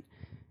when,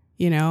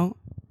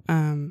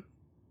 in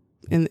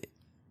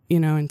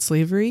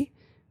slavery,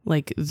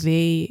 like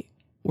they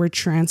were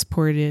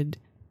transported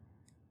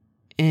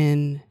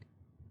in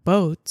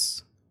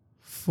boats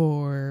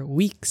for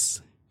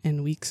weeks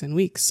and weeks and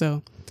weeks.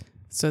 So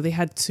they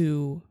had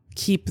to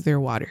keep their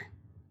water.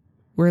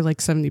 We're like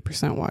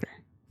 70% water.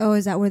 Oh,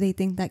 is that where they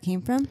think that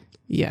came from?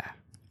 Yeah.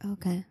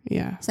 Okay.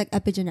 Yeah. It's like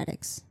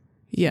epigenetics.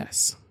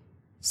 Yes.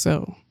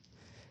 So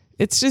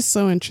it's just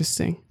so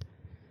interesting.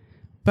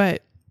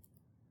 But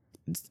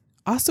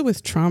also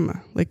with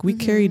trauma, like we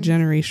carry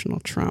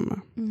generational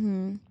trauma.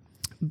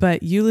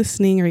 But you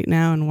listening right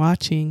now and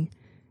watching,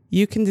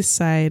 you can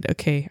decide,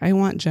 okay, I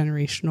want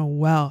generational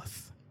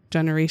wealth,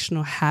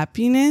 generational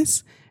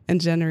happiness, and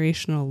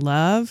generational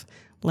love.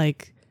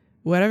 Like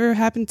whatever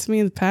happened to me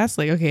in the past,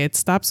 like, okay, it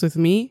stops with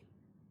me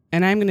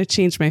and I'm going to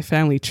change my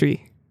family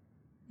tree.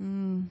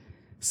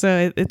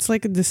 So it's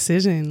like a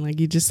decision. Like,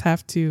 you just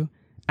have to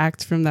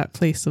act from that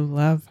place of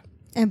love.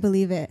 And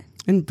believe it.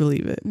 And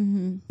believe it.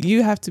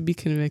 You have to be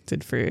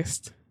convicted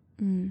first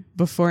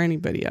before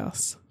anybody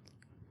else.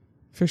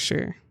 For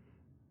sure.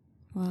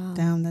 Wow.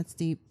 Damn, that's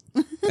deep.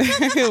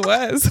 It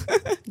was.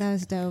 That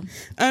was dope.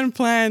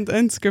 Unplanned,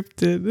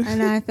 unscripted. I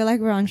know. I feel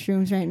like we're on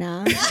shrooms right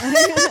now.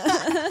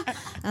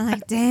 I'm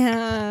like,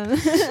 damn.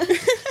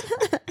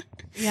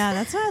 Yeah,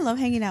 that's why I love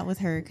hanging out with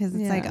her, because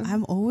it's like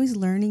I'm always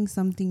learning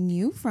something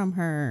new from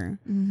her.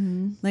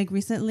 Like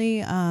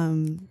recently,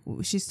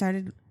 she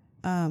started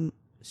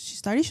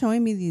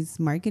showing me these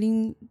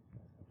marketing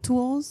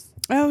tools.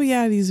 Oh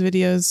yeah, these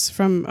videos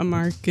from a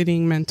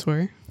marketing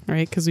mentor,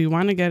 right? Because we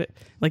want to get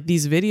like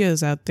these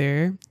videos out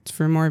there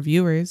for more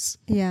viewers.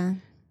 Yeah.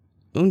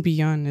 Un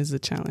billion is a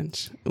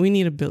challenge. We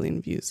need 1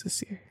 billion views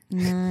this year.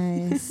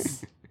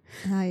 Nice.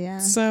 Oh yeah.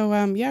 So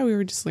yeah, we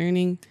were just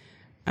learning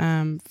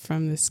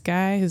from this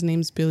guy. His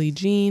name's Billy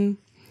Jean,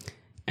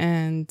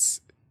 and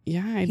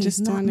yeah, I He's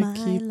just want to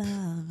keep.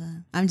 Love.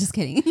 I'm just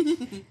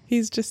kidding.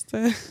 He's just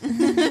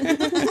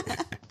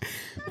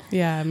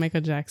yeah,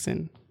 Michael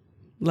Jackson.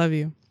 Love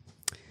you.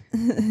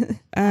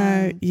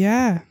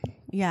 Yeah.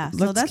 Yeah, so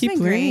Let's that's keep been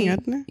learning, great.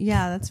 Edna.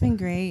 Yeah, that's been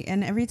great.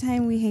 And every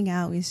time we hang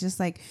out, it's just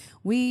like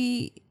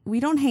we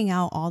don't hang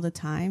out all the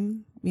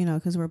time, you know,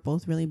 because we're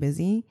both really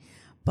busy.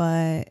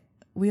 But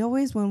we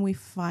always, when we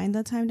find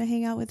the time to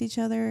hang out with each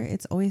other,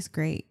 it's always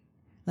great.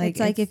 Like, it's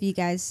like if you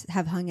guys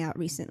have hung out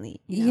recently.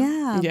 You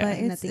know? Yeah, but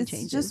Nothing it's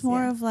changes, just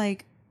more of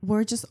like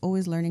we're just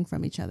always learning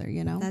from each other,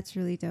 you know? That's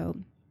really dope.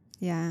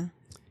 Yeah.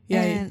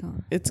 Yeah,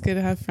 And it's good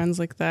to have friends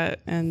like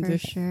that. And For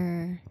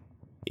sure.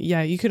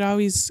 Yeah, you could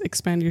always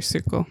expand your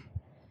circle.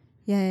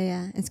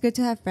 Yeah. It's good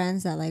to have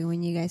friends that, like,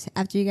 when you guys,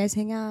 after you guys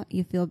hang out,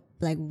 you feel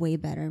like way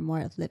better and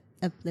more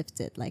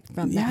uplifted, like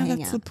from that hangout. Yeah,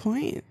 that's the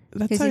point.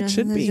 That's how you know, it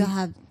should sometimes be. You'll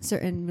have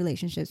certain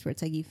relationships where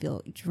it's like you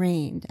feel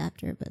drained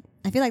after, but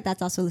I feel like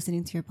that's also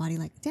listening to your body.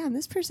 Like, damn,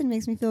 this person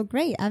makes me feel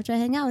great after I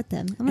hang out with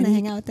them. I'm gonna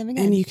hang out with them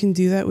again. And you can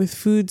do that with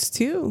foods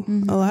too.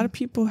 A lot of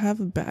people have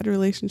a bad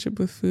relationship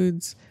with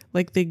foods.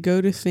 Like, they go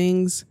to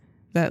things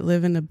that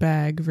live in a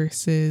bag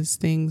versus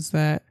things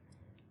that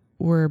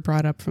were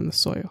brought up from the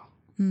soil.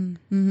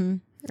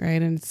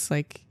 Right? And it's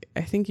like,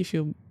 I think you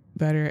feel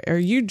better, or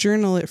you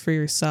journal it for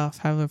yourself,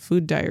 have a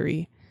food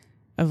diary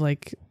of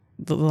like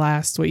the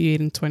last, what you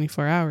ate in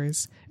 24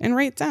 hours, and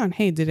write down,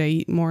 hey, did I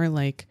eat more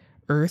like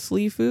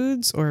earthly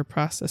foods or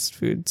processed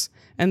foods?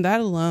 And that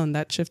alone,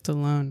 that shift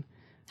alone.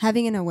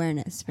 Having an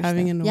awareness. Yeah,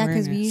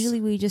 because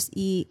we just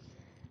eat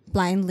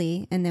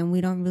blindly, and then we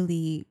don't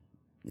really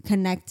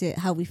connect it,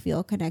 how we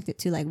feel, connect it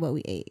to like what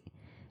we ate.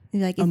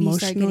 Like if Emotional you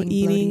start getting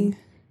eating.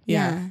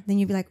 bloating, then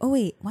you'd be like, oh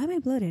wait, why am I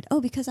bloated? Oh,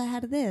 because I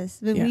had this.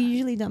 But we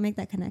usually don't make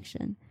that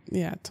connection.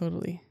 Yeah,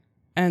 totally.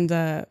 And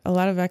a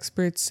lot of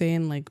experts say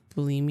in like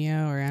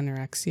bulimia or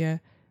anorexia,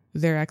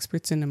 they're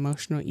experts in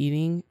emotional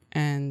eating,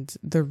 and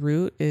the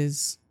root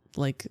is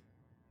like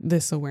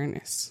this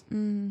awareness.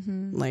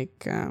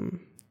 Like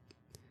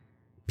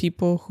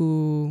people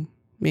who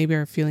maybe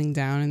are feeling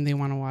down and they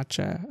want to watch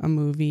a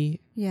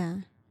movie. Yeah.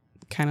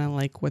 Kind of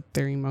like what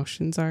their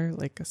emotions are,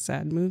 like a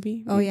sad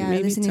movie. Oh yeah,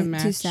 maybe listening to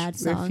match to sad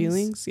their songs.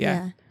 feelings.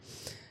 Yeah.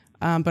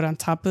 But on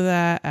top of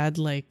that, add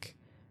like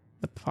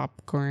the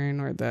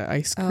popcorn or the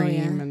ice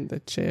cream and the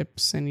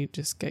chips, and you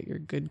just get your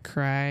good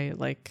cry.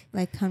 Like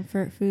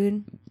comfort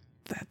food.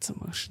 That's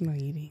emotional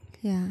eating.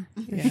 Yeah.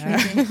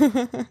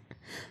 Yeah.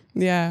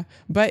 Yeah.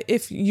 But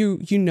if you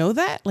know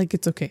that, like,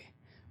 it's okay.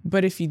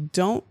 But if you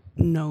don't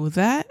know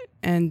that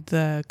and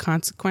the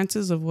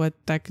consequences of what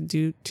that could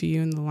do to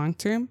you in the long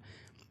term,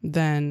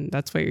 then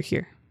that's why you're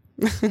here.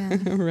 Yeah.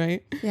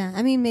 Right? Yeah.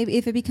 I mean, maybe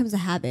if it becomes a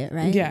habit,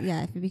 right? Yeah.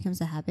 Yeah. If it becomes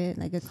a habit,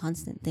 like a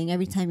constant thing,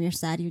 every time you're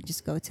sad, you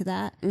just go to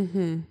that.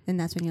 And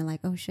that's when you're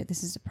like, oh shit,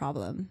 this is a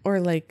problem. Or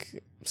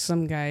like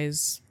some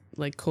guys,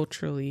 like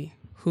culturally,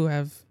 who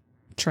have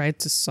tried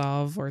to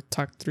solve or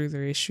talk through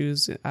their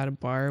issues at a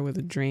bar with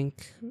a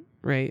drink,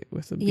 right?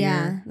 With a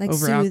beer like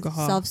over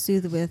alcohol.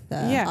 Self-soothe with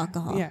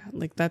alcohol. Yeah.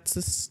 Like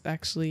that's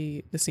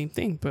actually the same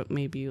thing, but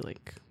maybe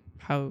like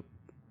how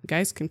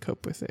guys can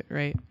cope with it,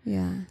 right?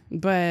 Yeah.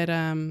 But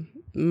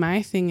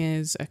my thing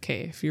is,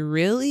 okay, if you're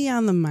really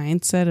on the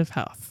mindset of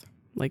health,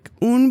 like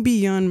un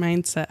beyond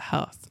mindset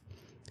health,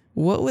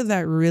 what would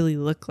that really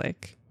look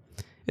like?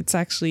 It's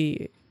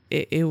actually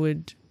it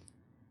would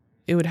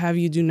have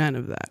you do none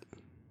of that.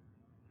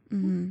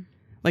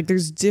 Like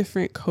there's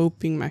different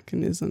coping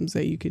mechanisms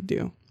that you could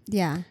do.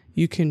 Yeah.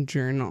 You can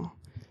journal.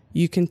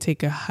 You can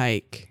take a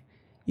hike.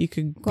 You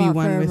could Go be out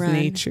one for a with run.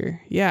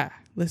 nature. Yeah.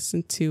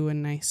 Listen to a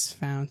nice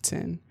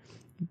fountain.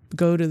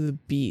 Go to the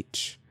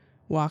beach.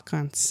 Walk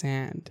on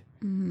sand.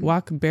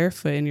 Walk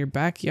barefoot in your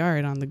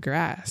backyard on the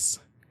grass.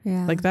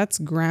 Yeah. Like that's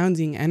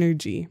grounding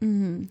energy.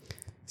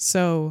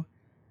 So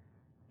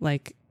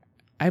like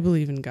I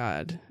believe in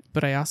God,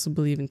 but I also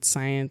believe in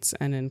science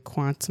and in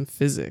quantum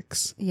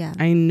physics. Yeah.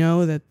 I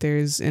know that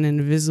there's an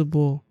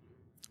invisible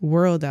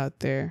world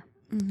out there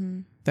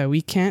that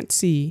we can't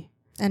see,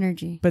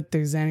 energy. but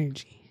there's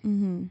energy,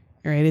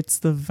 right? It's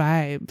the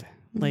vibe.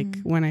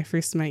 Like when I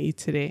first met you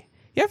today,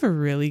 you have a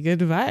really good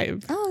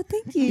vibe. Oh,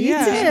 thank you.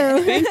 Yeah,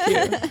 You too.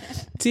 thank you.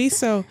 See,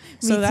 so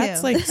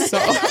that's too. like so.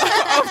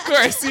 Of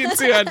course, you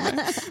too. Edna.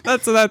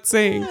 That's what that's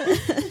saying.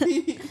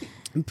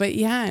 But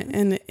yeah,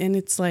 and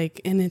it's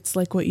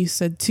like what you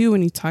said too.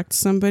 When you talk to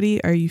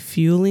somebody, are you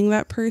fueling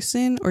that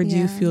person, or do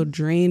you feel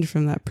drained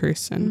from that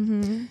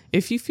person?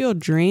 If you feel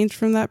drained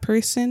from that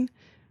person,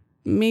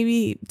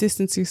 maybe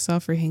distance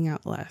yourself or hang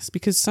out less,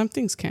 because some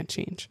things can't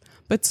change,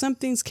 but some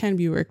things can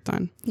be worked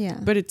on. Yeah.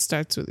 But it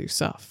starts with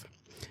yourself.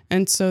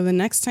 And so the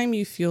next time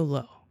you feel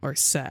low or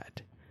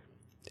sad,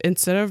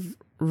 instead of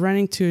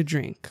running to a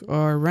drink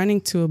or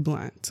running to a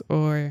blunt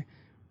or,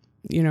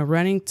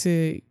 running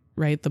to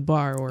the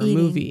bar or Eating.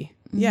 a movie.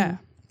 Yeah.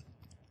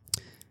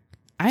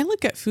 I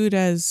look at food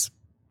as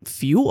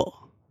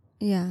fuel.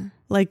 Yeah.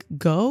 Like,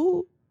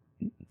 go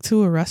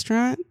to a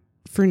restaurant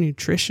for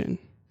nutrition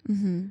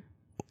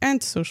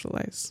and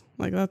socialize.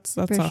 Like, that's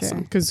For awesome. sure.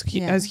 Because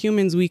as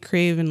humans, we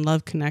crave and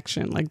love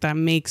connection. Like, that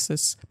makes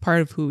us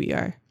part of who we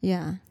are.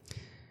 Yeah.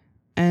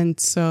 And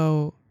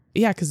so,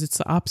 because it's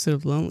the opposite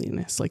of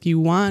loneliness. Like, you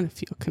want to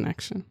feel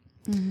connection.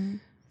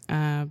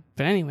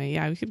 But anyway,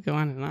 we could go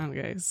on and on,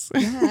 guys.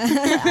 Yeah.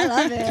 I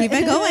love it. Keep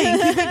it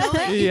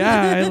going.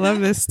 Yeah, I love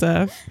this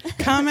stuff.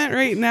 Comment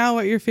right now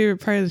what your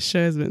favorite part of the show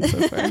has been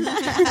so far.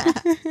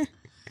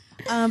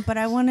 But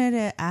I wanted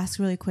to ask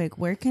really quick,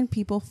 where can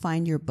people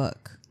find your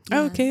book?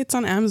 Oh, okay, it's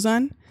on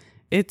Amazon.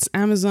 It's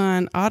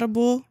Amazon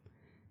Audible,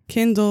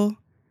 Kindle,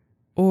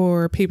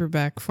 or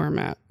paperback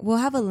format. We'll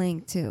have a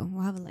link too.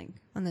 We'll have a link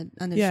on the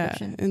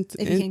description. And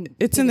If you can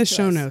it's give in it the to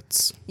show us.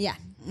 notes. Yeah.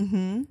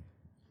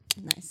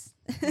 Nice.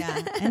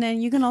 Yeah. And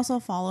then you can also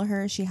follow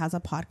her. She has a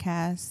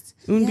podcast,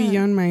 Un Yeah.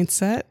 Beyond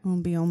Mindset.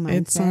 On Beyond Mindset.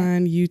 It's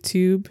on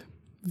YouTube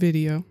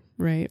video,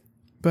 right?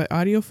 But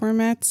audio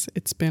formats,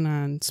 it's been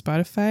on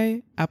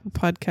Spotify, Apple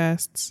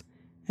Podcasts,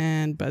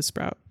 and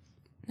Buzzsprout.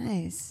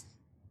 Nice.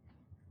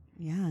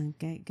 Yeah.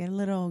 Get a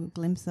little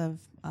glimpse of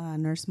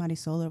Nurse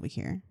Marisol over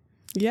here.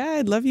 Yeah,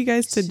 I'd love you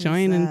guys to She's,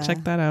 join and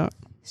check that out.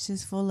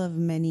 She's full of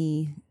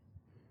many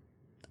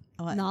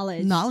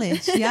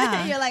Knowledge.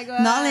 Yeah. You're like,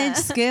 knowledge,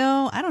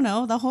 skill. I don't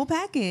know, the whole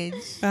package.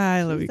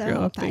 I love you, The girl.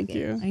 whole Thank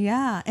you.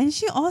 Yeah. And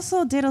she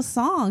also did a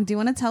song. Do you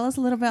want to tell us a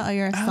little bit about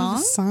your Oh, song?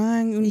 the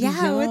song. Un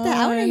Yeah, what the?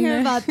 I want to hear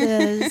billón. about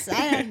this. I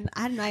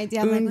had no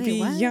idea. I'm Un like, wait,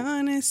 what?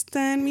 billón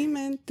está en mi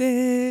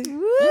mente.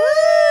 Woo!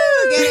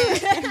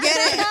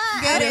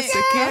 Get Yo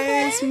sé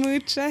que es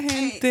mucha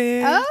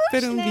gente, Oh,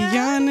 pero un snap.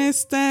 billón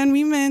está en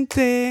mi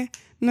mente.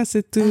 No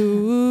sé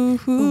tú.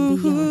 Un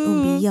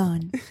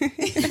billón.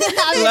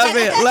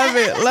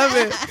 Love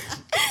it.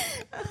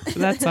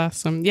 That's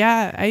awesome.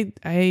 Yeah,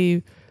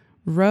 I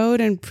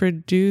wrote and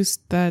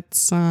produced that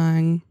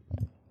song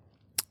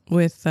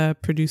with a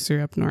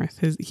producer up north.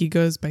 He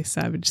goes by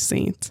Savage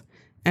Saint.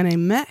 And I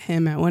met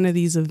him at one of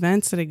these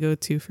events that I go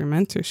to for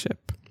mentorship.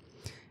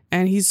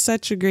 And he's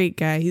such a great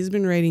guy. He's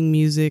been writing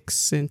music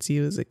since he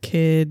was a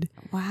kid.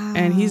 Wow.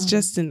 And he's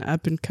just an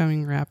up and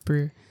coming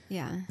rapper.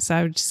 Yeah.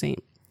 Savage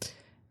Saint.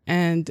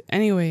 And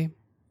anyway,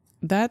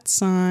 that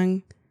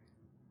song,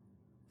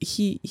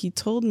 he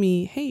told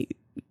me, hey,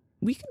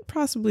 we could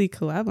possibly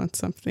collab on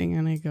something.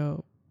 And I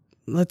go,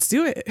 let's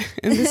do it.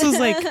 And this was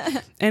like,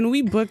 and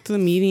we booked the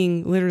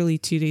meeting literally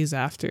 2 days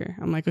after.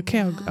 I'm like,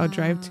 okay, I'll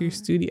drive to your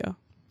studio.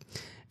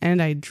 And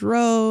I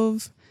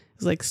drove. It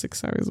was like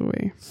 6 hours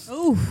away.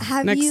 Oh,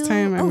 Next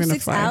time I'm gonna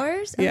 6 fly.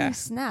 hours? Yeah. Oh,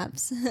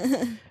 snaps.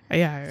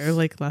 Yeah, I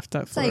like left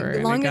at 4. It's like and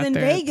I longer got than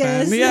there at 10.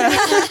 Vegas. Yeah.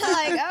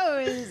 Like,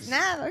 oh,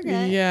 snap.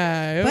 Okay.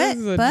 Yeah, it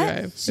was a But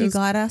drive. she It was-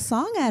 got a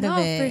song out of No,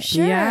 it. for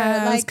sure.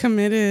 Yeah, I was Like,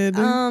 committed.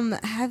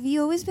 have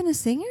you always been a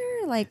singer?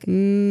 Like,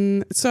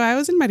 So I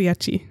was in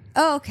mariachi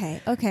oh,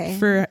 okay.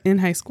 in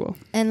high school.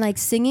 And like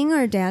singing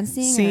or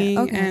dancing? Singing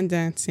or, okay. and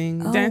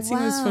dancing. Oh, Dancing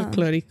was wow.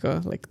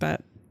 folklorico, like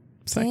that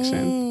section.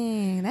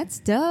 Dang, that's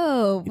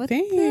dope. What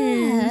Thanks. the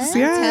heck?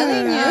 Yeah. I'm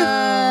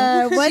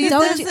telling you. What She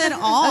don't does you? it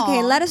all.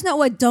 Okay, let us know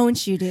what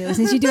don't you do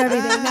since you do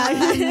everything.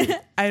 No.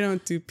 I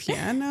don't do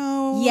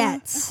piano.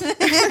 Yet.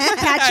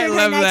 Catch I her in her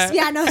love next that.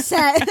 piano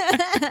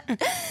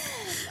set.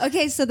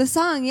 Okay, so the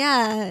song,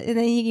 yeah. And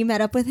then you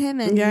met up with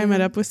him. And Yeah, I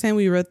met up with him.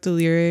 We wrote the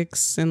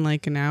lyrics in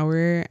like an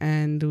hour,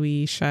 and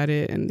we shot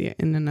it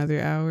in another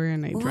hour,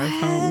 and I drove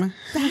home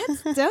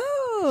That's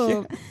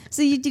dope.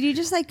 So did you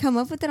just like come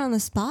up with it on the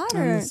spot?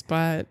 on Or? the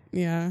spot.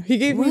 Yeah, he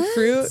gave me What?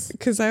 fruit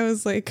because I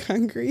was like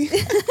hungry,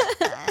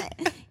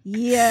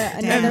 Yeah.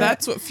 and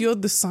that's what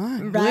fueled the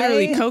song. Right?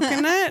 Literally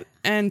coconut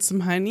and some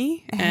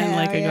honey and Hell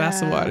like a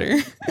glass of yeah. water.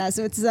 That's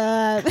what's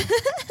up.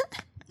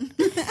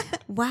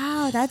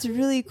 Wow, that's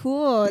really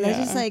cool. That's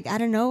Yeah. just like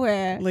out of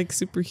nowhere. Like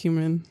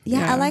superhuman.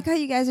 Yeah, I like how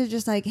you guys are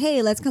just like,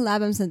 hey, let's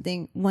collab on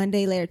something. One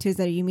day later,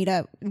 Tuesday, you meet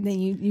up, and then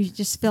you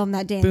just film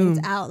that day and Boom.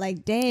 it's out.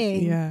 Like,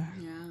 dang. Yeah.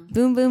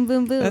 Boom, boom,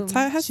 boom, boom. That's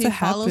how it has She to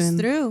follows happen.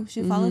 through.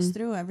 She follows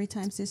through every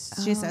time she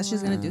says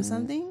she's going to do wow.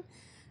 something.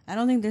 I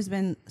don't think there's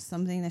been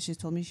something that she's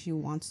told me she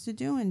wants to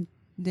do and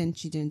then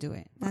she didn't do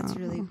it. That's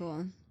really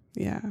cool.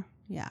 Yeah.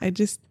 Yeah. I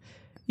just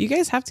you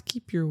guys have to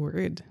keep your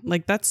word.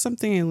 Like, that's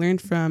something I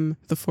learned from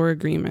The Four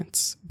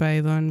Agreements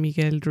by Don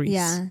Miguel Ruiz.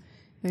 Yeah,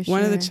 for sure.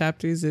 One of the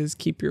chapters is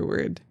keep your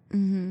word.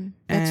 Mm-hmm.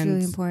 That's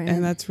really important.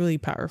 And that's really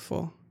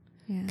powerful.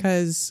 Yeah.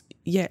 Because,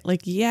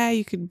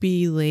 you could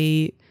be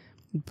late,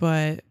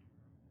 but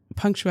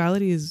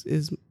punctuality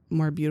is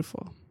more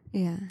beautiful.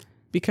 Yeah.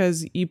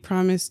 Because you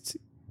promised,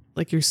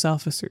 like,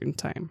 yourself a certain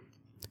time.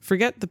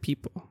 Forget the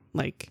people.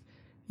 Like,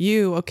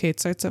 it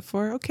starts at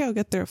 4. Okay, I'll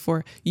get there at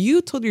 4.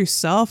 You told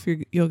yourself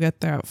you'll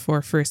get there at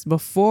 4 first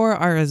before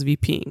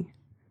RSVPing.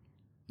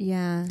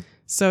 Yeah.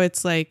 So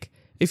it's like,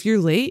 if you're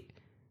late,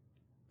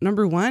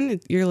 number one,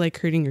 you're like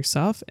hurting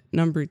yourself.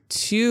 Number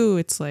two,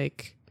 it's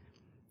like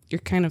you're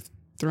kind of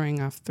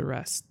throwing off the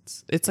rest.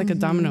 It's like a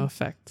domino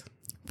effect.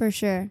 For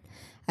sure.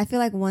 I feel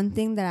like one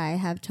thing that I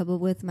have trouble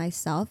with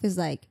myself is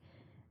like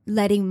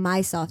letting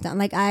myself down.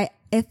 Like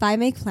if I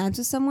make plans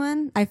with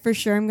someone, I for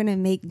sure am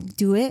going to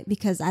do it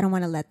because I don't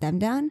want to let them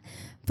down.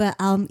 But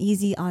I'm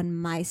easy on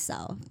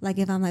myself. Like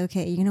if I'm like,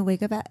 okay, you're going to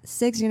wake up at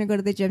 6, you're going to go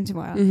to the gym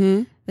tomorrow.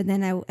 Mm-hmm. But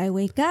then I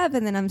wake up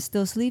and then I'm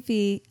still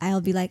sleepy.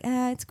 I'll be like,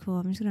 it's cool.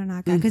 I'm just going to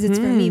knock out because it's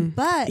for me.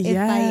 But if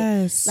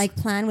I like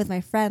plan with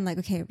my friend, like,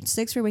 okay,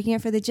 6, we're waking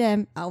up for the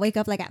gym. I'll wake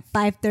up like at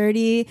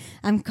 5:30.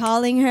 I'm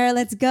calling her,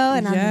 let's go.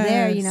 And I'm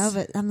there, you know,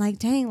 but I'm like,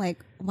 dang, like,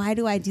 why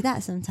do I do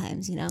that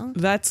sometimes, you know?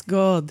 That's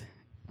gold.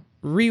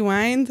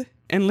 Rewind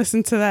and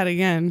listen to that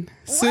again.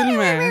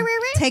 Sulma.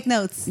 Take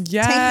notes.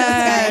 Yes.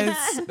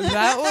 Take notes, guys.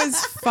 That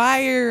was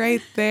fire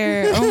right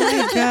there. Oh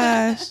my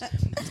gosh.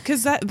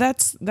 Because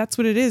that's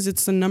what it is.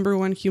 It's the number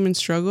one human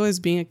struggle is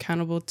being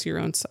accountable to your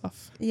own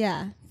self.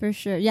 Yeah, for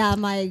sure. Yeah,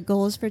 my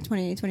goals for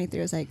 2023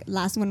 was like,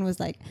 last one was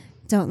like,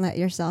 don't let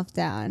yourself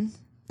down.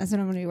 That's what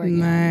I'm going to be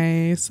working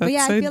on. Nice. That's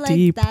yeah, so I feel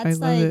deep. like I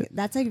love it.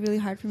 that's like really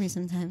hard for me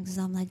sometimes because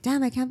I'm like,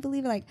 damn, I can't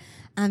believe it. Like,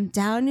 I'm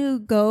down to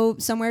go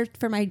somewhere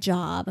for my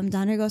job. I'm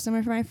down to go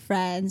somewhere for my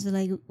friends. But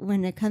like,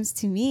 when it comes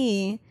to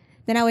me,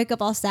 then I wake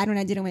up all sad when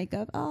I didn't wake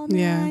up. Oh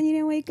man, you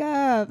didn't wake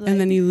up. Like, and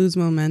then you lose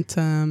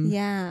momentum.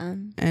 Yeah.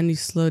 And you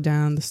slow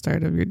down the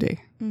start of your day.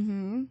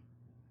 Mm-hmm.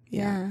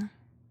 Yeah.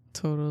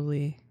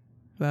 Totally.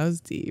 That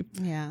was deep.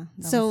 Yeah.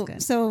 So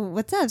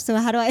what's up? So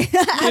how do I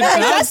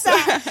address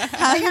that?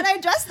 How do I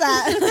address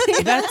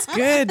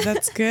that?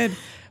 That's good.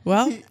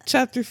 Well,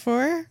 chapter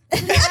 4.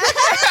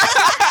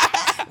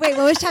 Wait,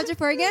 what was chapter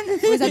 4 again?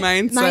 Was that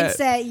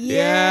mindset?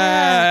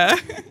 Yeah.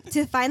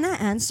 To find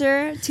that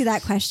answer to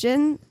that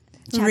question,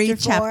 read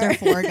chapter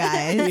 4,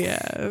 guys.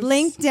 Yes.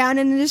 Link down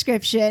in the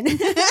description.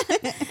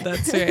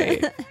 That's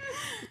right.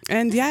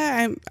 And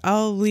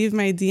I'll leave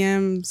my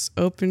DMs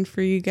open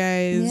for you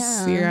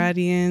guys, your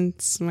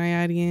audience,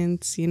 my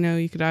audience. You know,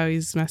 you could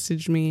always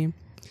message me.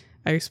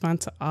 I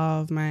respond to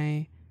all of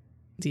my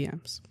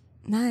DMs.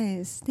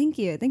 Nice. Thank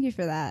you. Thank you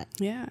for that.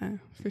 Yeah,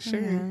 for sure.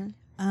 Yeah.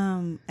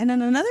 And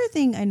then another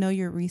thing I know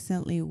you're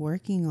recently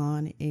working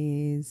on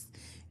is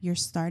you're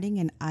starting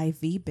an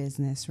IV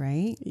business,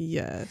 right?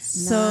 Yes.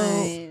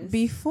 So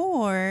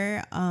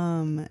before,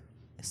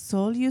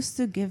 Sol used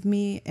to give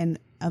me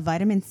a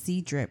vitamin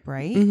C drip,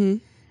 right? Mm-hmm.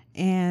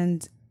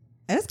 And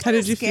it was kind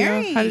of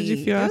scary. How did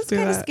you feel after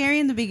that? It was kind of scary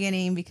in the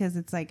beginning because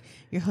it's like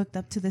you're hooked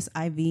up to this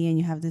IV and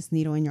you have this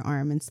needle in your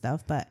arm and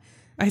stuff. But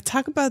I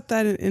talk about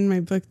that in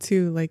my book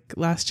too, like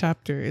last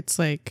chapter. It's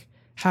like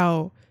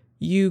how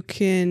you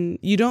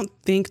don't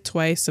think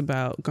twice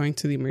about going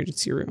to the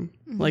emergency room.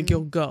 Mm-hmm. Like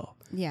you'll go.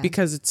 Yeah.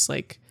 Because it's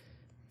like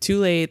too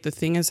late, the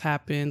thing has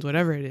happened,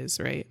 whatever it is,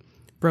 right?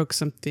 Broke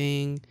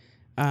something,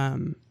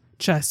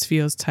 chest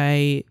feels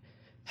tight,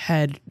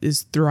 head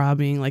is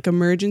throbbing. Like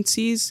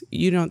emergencies,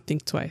 you don't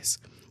think twice.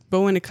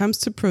 But when it comes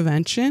to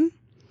prevention,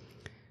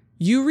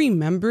 you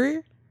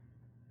remember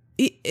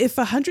if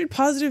 100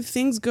 positive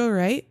things go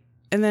right,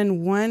 and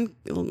then one,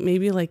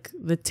 maybe like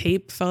the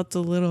tape felt a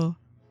little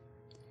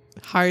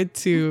hard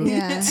to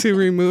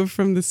remove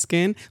from the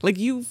skin, like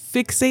you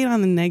fixate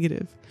on the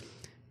negative.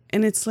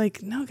 And it's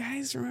like, no,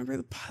 guys, remember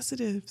the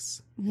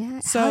positives.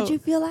 Yeah. So, how'd you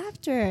feel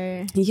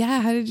after?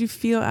 Yeah. How did you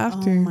feel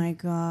after? Oh, my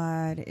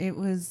God. It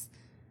was,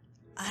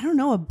 I don't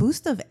know, a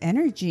boost of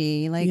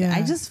energy. Like,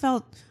 I just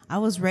felt I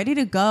was ready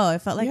to go. I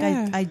felt like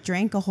I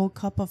drank a whole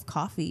cup of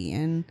coffee.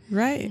 And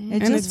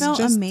it just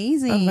felt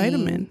amazing. A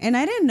vitamin. And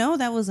I didn't know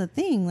that was a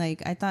thing.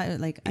 Like, I thought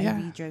like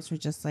IV drips were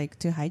just like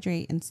to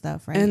hydrate and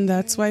stuff, right? And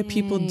that's why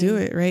people do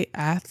it, right?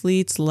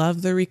 Athletes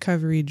love the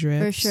recovery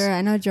drips. For sure.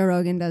 I know Joe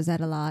Rogan does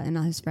that a lot and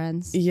all his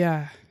friends.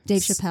 Yeah.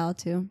 Dave Chappelle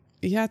too.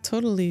 Yeah,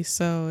 totally.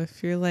 So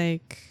if you're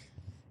like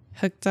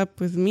hooked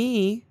up with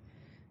me,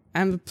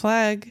 I'm the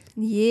plug.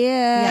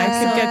 Yeah.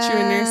 I could get you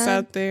a nurse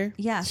out there.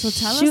 Yeah. So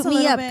tell us Shoot a me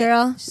little up, bit,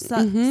 girl.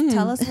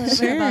 Tell us a little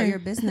bit about your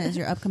business,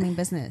 your upcoming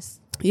business.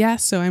 Yeah.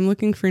 So I'm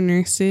looking for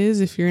nurses.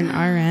 If you're an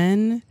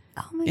RN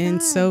in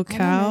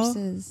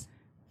SoCal.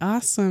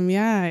 Awesome.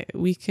 Yeah.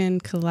 We can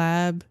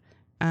collab.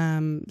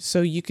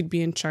 So you could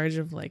be in charge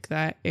of like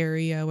that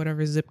area,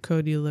 whatever zip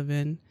code you live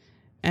in.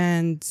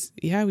 And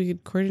yeah, we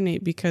could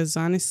coordinate because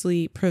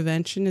honestly,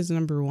 prevention is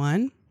number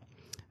one.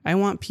 I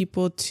want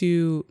people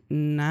to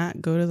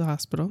not go to the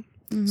hospital.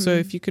 Mm-hmm. So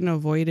if you can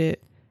avoid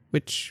it,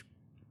 which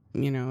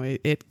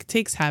it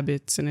takes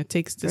habits, and it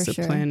takes For sure.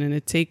 discipline, and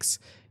it takes,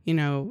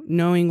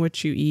 knowing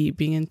what you eat,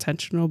 being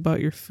intentional about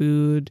your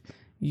food,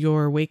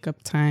 your wake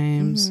up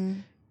times,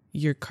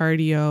 your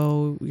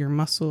cardio, your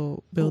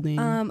muscle building.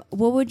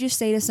 What would you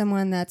say to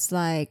someone that's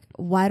like,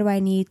 why do I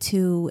need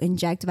to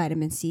inject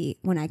vitamin C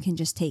when I can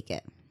just take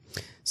it?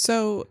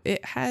 So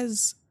it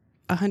has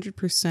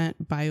 100%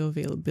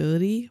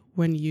 bioavailability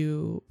when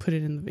you put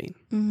it in the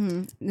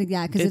vein.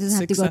 Yeah, because it doesn't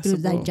have to go through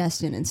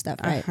digestion and stuff,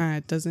 right?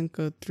 It doesn't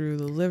go through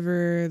the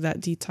liver,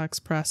 that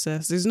detox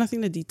process. There's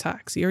nothing to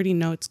detox. You already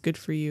know it's good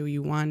for you.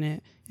 You want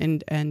it.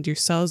 And your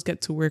cells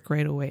get to work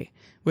right away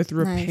with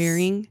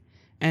repairing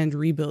and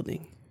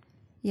rebuilding.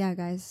 Yeah,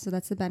 guys. So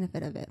that's the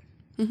benefit of it.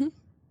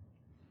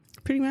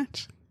 Pretty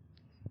much.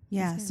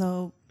 Yeah.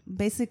 So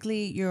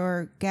basically,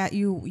 you're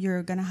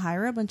gonna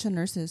hire a bunch of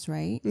nurses,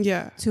 right?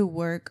 Yeah. To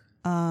work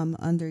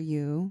under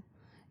you,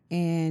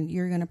 and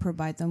you're gonna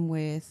provide them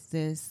with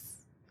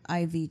this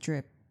IV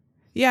drip.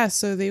 Yeah.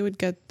 So they would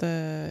get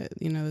the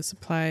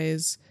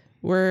supplies.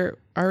 We're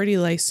already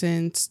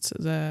licensed.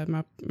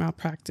 The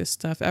malpractice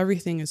stuff,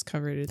 everything is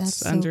covered. It's That's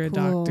so under a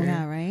cool. doctor.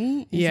 Yeah,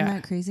 right? Isn't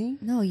that crazy?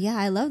 No, yeah,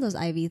 I love those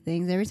IV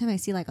things. Every time I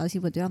see like other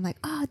people do it, I'm like,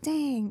 oh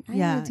dang, I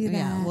need to do that.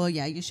 Yeah. Well,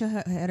 yeah, you should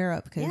hit her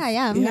up.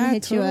 I'm gonna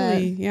hit you up.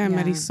 Yeah,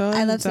 Marisol.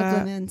 I love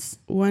supplements.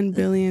 1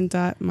 billion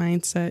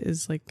mindset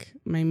is like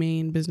my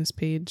main business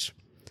page.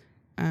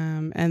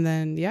 And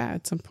then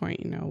at some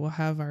point, we'll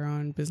have our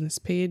own business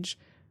page.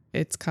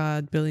 It's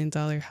called $1 Billion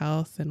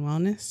Health and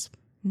Wellness.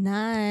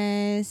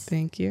 Nice.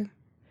 Thank you.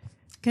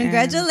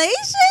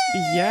 Congratulations.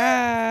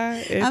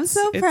 I'm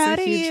so proud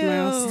of you.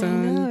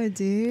 Milestone. I know,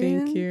 dude.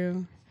 Thank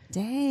you.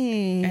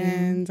 Dang.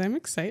 And I'm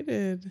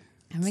excited.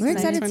 We're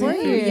excited for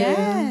you.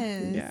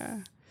 Yes. Yeah.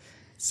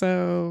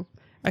 So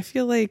I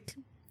feel like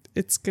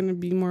it's going to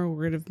be more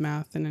word of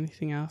mouth than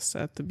anything else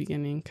at the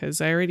beginning,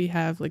 because I already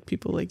have like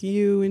people like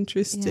you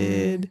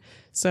interested.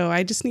 So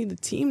I just need a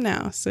team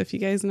now. So if you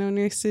guys know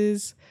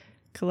nurses,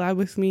 collab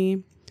with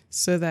me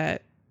so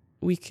that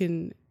we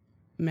can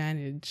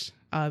manage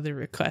all the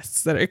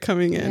requests that are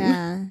coming in.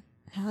 Yeah.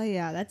 Hell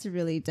yeah. That's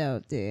really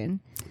dope, dude.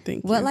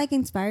 Thank you. What like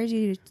inspires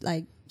you to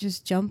like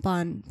just jump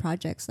on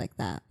projects like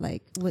that?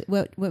 Like what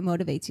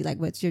motivates you? Like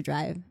what's your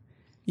drive?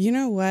 You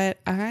know what?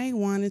 I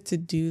wanted to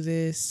do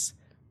this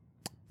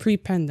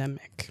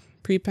pre-pandemic.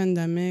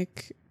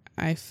 Pre-pandemic,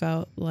 I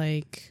felt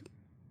like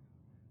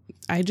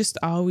I just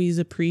always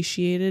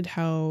appreciated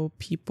how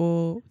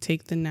people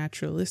take the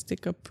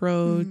naturalistic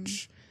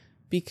approach,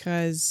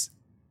 because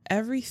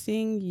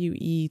everything you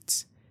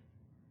eat,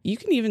 you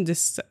can even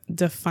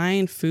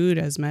define food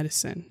as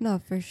medicine. No,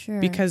 for sure.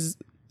 Because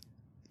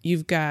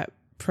you've got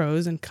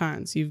pros and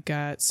cons. You've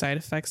got side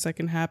effects that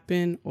can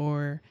happen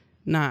or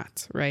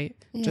not, right?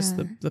 Yeah. Just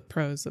the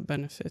pros, the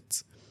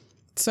benefits.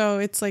 So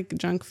it's like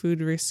junk food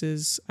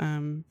versus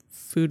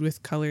food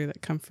with color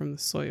that come from the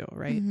soil,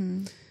 right?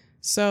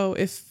 So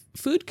if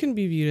food can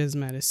be viewed as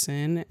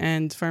medicine,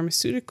 and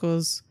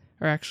pharmaceuticals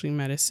are actually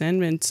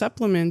medicine, and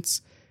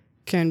supplements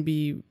can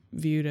be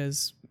viewed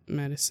as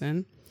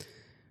medicine.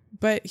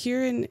 But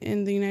here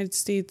in the United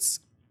States,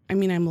 I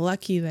mean, I'm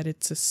lucky that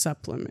it's a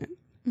supplement,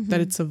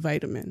 that it's a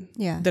vitamin,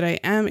 that I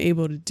am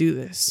able to do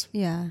this.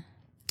 Yeah.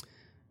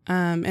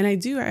 And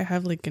I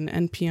have like an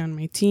NP on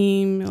my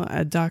team,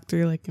 a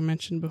doctor, like I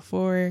mentioned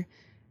before.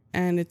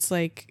 And it's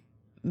like,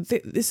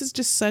 this is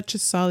just such a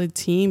solid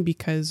team,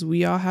 because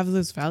we all have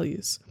those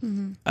values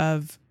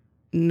of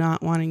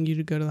not wanting you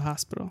to go to the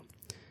hospital.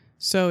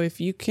 So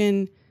if you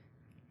can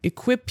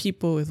equip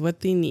people with what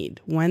they need,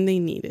 when they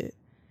need it,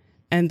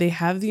 and they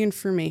have the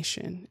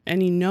information,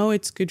 and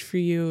it's good for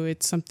you,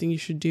 it's something you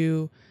should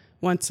do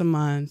once a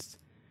month,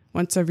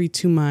 once every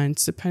 2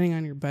 months, depending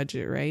on your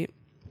budget, right?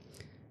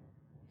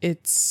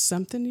 It's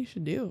something you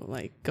should do.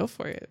 Like, go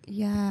for it.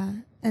 Yeah.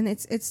 And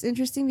it's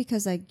interesting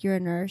because like you're a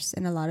nurse,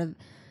 and a lot of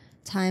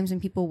times when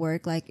people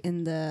work like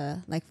in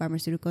the like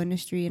pharmaceutical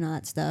industry and all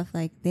that stuff,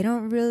 like they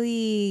don't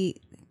really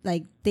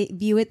like they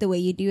view it the way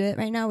you do it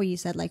right now, where you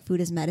said like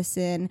food is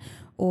medicine,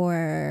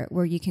 or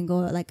where you can go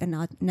like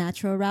a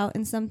natural route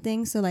in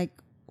something. So like,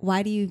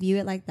 why do you view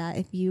it like that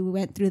if you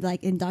went through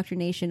like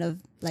indoctrination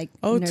of like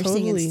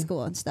nursing in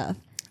school and stuff?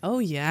 Oh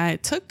yeah,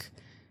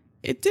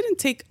 it didn't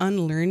take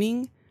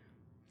unlearning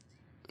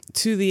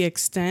to the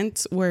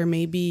extent where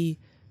maybe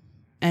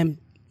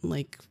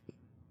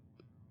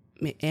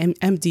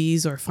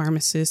MDs or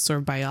pharmacists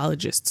or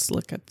biologists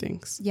look at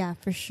things. Yeah,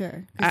 for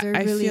sure. Because they're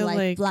really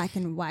like black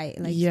and white,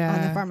 like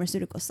on the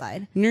pharmaceutical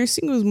side.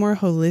 Nursing was more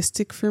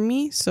holistic for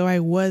me, so I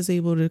was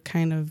able to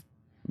kind of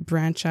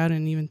branch out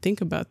and even think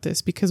about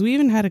this, because we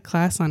even had a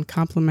class on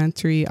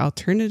complementary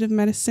alternative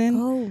medicine.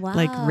 Oh, wow.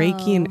 Like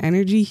Reiki and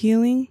energy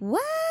healing.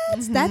 What?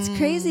 That's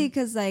crazy,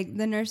 because like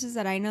the nurses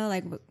that I know,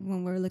 like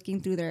when we're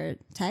looking through their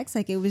texts,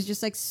 like it was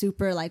just like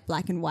super like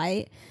black and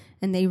white,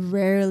 and they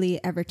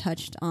rarely ever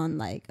touched on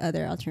like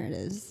other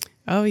alternatives.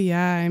 Oh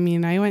yeah, I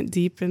mean, I went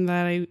deep in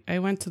that. I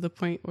went to the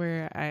point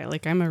where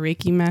I'm a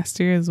Reiki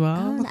master as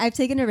well. Oh, I've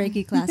taken a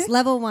Reiki class,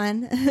 level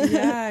 1.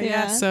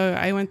 Yeah. So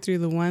I went through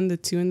the 1, the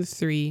 2, and the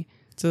 3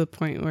 to the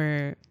point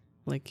where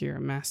like you're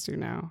a master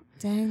now.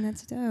 Dang,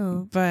 that's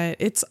dope. But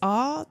it's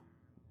all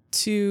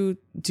to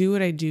do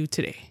what I do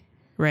today,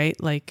 right?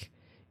 Like,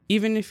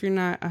 even if you're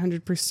not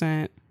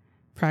 100%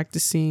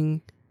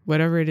 practicing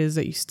whatever it is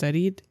that you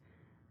studied,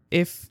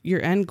 if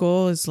your end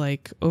goal is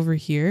like over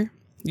here,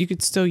 you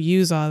could still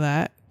use all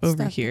that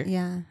over here.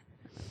 Yeah.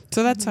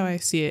 So that's how I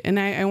see it. And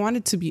I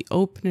wanted to be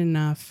open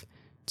enough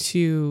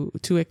to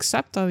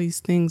accept all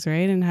these things,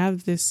 right? And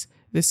have this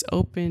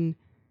open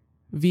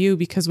view,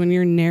 because when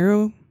you're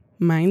narrow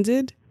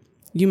minded,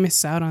 you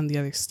miss out on the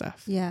other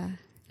stuff. Yeah.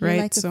 Right.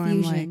 Like so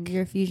fusion. I'm like,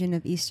 you're a fusion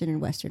of Eastern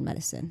and Western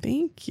medicine.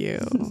 Thank you.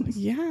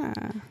 Yeah,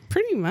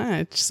 pretty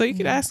much. So you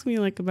could ask me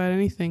like about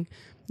anything,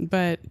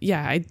 but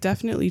yeah, I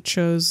definitely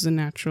chose the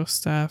natural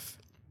stuff,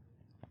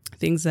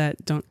 things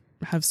that don't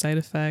have side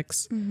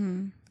effects.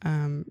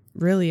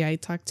 Really, I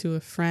talked to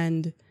a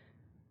friend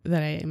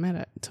that I met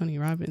at Tony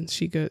Robbins.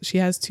 She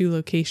has 2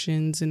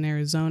 locations in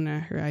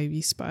Arizona, her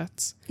IV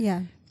spots.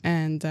 Yeah.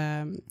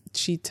 And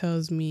she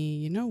tells me,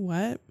 you know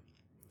what?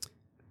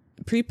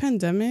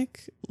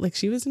 Pre-pandemic, like,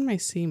 she was in my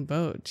same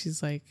boat.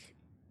 She's like,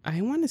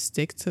 I want to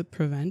stick to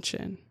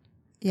prevention.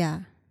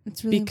 Yeah.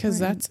 It's really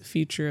because important. that's the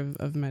future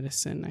of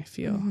medicine, I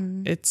feel.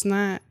 It's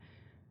not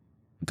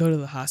go to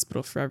the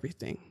hospital for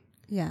everything.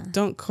 Yeah.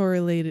 Don't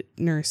correlate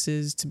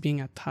nurses to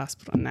being at the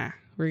hospital. Nah,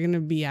 we're going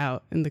to be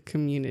out in the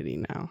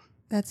community now.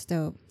 That's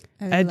dope.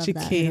 I really love that.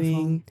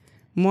 Educating,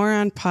 more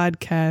on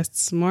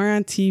podcasts, more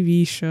on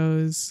TV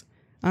shows,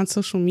 on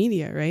social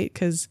media, right?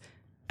 Because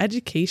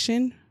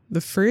education, the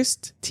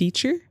first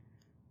teacher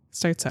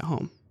starts at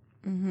home,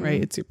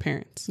 right? It's your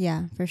parents.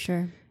 Yeah, for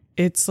sure.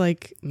 It's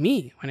like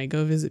me when I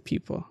go visit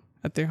people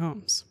at their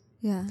homes.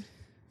 Yeah.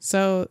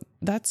 So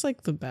that's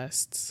like the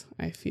best,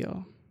 I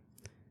feel.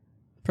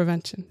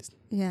 Prevention.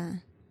 Yeah.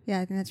 Yeah,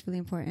 I think that's really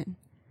important.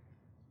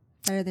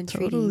 Better than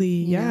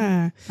Totally, treating.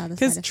 yeah.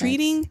 Because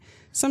treating,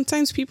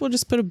 sometimes people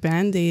just put a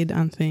Band-Aid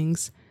on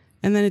things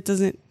and then it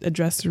doesn't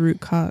address the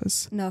root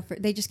cause. No,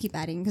 they just keep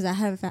adding. Because I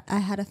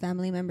had a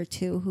family member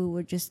too who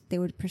would they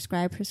would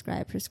prescribe.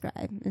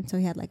 And so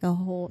he had like a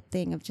whole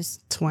thing of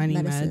just 20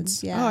 medicines.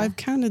 meds. Yeah. Oh, I've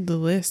counted the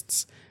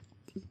lists.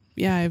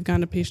 Yeah, I've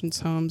gone to patients'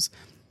 homes.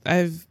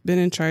 I've been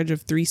in charge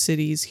of 3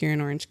 cities here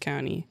in Orange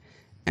County.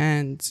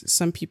 And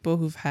some people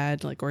who've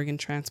had like organ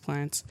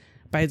transplants,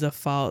 by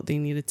default, they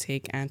need to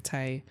take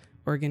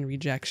anti-organ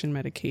rejection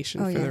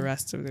medication for the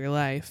rest of their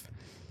life.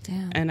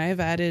 Damn. And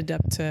I've added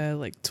up to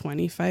like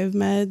 25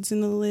 meds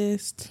in the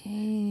list.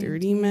 Dang,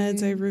 30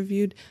 meds I've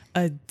reviewed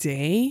a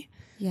day.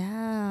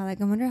 Yeah, like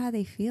I wonder how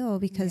they feel,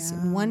 because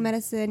one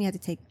medicine you have to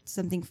take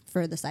something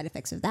for the side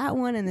effects of that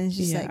one, and then it's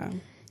just like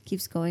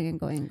keeps going and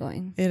going and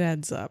going. It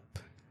adds up.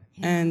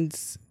 And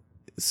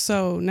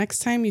so next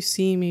time you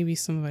see maybe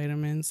some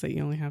vitamins that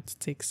you only have to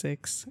take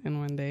 6 in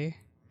one day,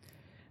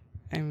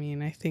 I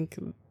mean, I think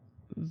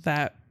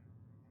that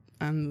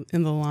in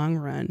the long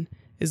run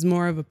is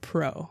more of a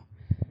pro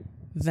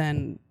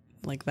than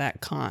like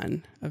that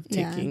con of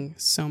taking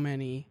so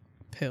many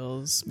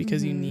pills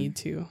because you need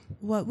to.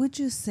 What would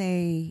you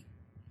say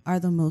are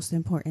the most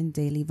important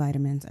daily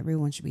vitamins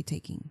everyone should be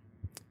taking?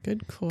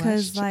 Good question.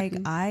 Because like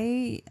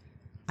I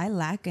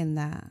lack in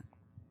that,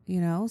 you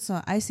know?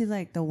 So I see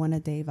like the 1 a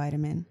day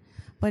vitamin,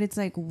 but it's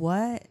like,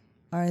 what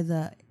are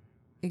the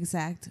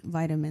exact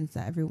vitamins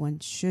that everyone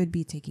should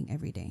be taking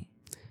every day?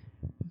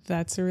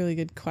 That's a really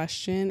good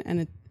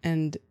question.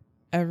 And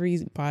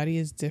every body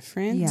is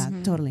different. Yeah,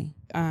 totally.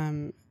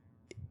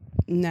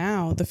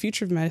 Now the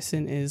future of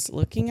medicine is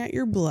looking at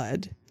your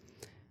blood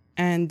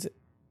and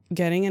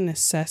getting an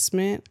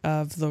assessment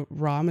of the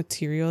raw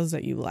materials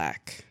that you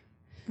lack,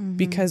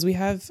 because we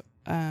have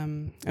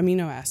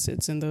amino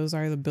acids, and those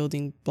are the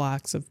building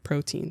blocks of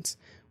proteins.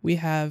 We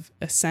have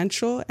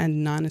essential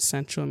and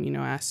non-essential amino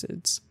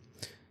acids.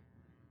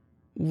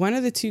 One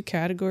of the 2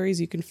 categories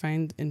you can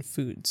find in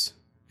foods,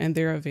 and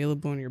they're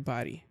available in your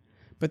body.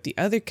 But the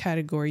other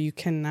category you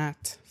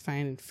cannot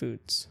find in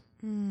foods.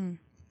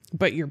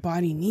 But your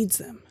body needs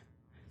them.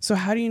 So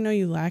how do you know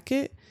you lack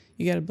it?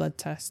 You get a blood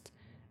test.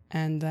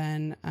 And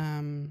then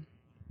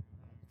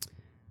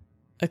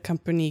a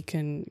company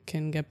can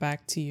get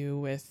back to you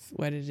with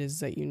what it is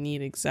that you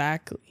need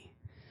exactly.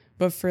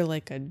 But for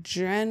like a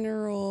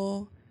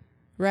general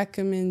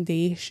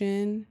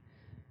recommendation,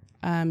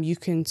 you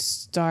can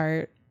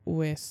start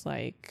with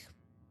like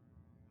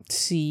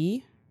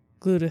C,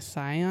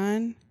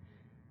 glutathione,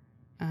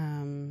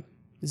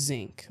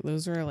 zinc.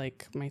 Those are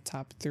like my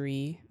top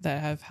 3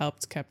 that have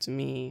helped kept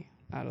me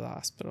out of the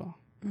hospital.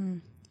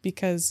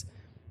 Because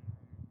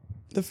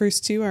the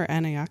first 2 are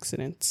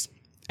antioxidants.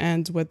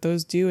 And what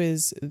those do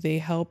is they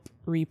help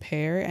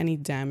repair any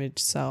damaged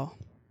cell.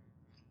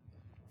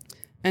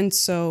 And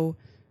so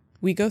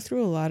we go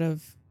through a lot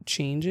of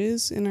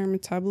changes in our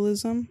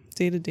metabolism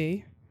day to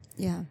day.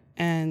 Yeah.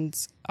 And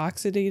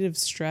oxidative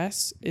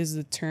stress is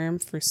the term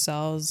for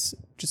cells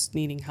just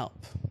needing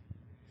help.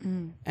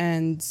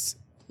 And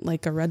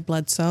like a red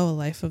blood cell, a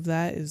life of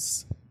that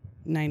is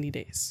 90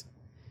 days.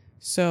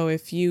 So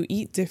if you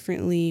eat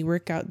differently,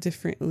 work out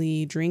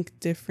differently, drink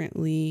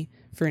differently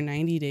for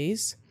 90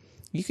 days,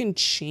 you can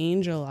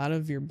change a lot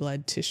of your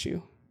blood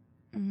tissue.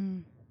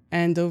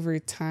 And over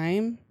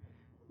time,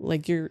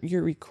 like your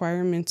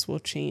requirements will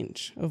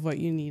change of what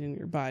you need in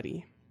your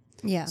body.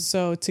 Yeah.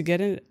 So to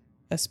get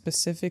a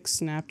specific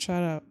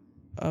snapshot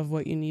of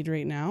what you need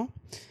right now,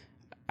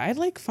 I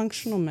like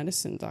functional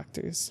medicine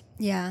doctors.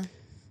 Yeah.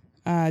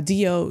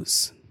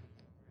 DOs,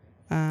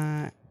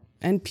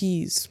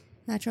 NPs.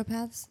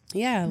 Naturopaths.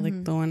 Yeah,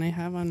 like the one I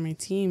have on my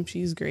team,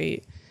 she's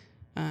great.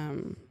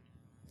 And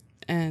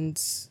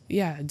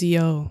yeah,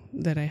 DO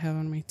that I have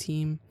on my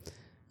team.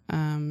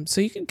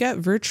 So you could get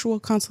virtual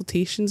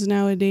consultations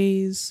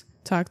nowadays,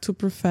 talk to a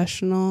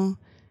professional,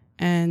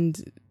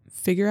 and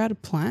figure out a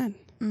plan.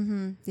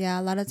 Yeah,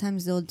 a lot of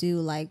times they'll do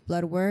like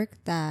blood work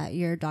that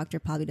your doctor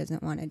probably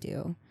doesn't want to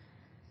do.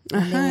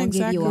 And they won't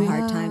give you a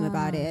hard time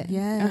about it.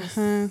 Yes.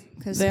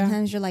 Because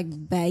sometimes you're like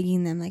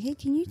begging them, like, hey,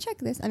 can you check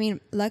this? I mean,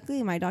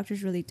 luckily my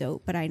doctor's really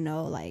dope, but I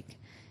know, like,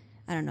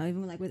 I don't know,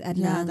 even like with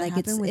Edna, like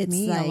it's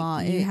me like a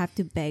lot. you have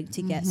to beg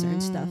to get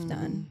certain stuff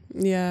done.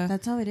 Yeah.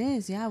 That's how it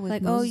is. Yeah. With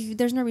Like,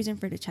 there's no reason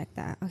for it to check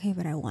that. Okay,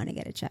 but I want to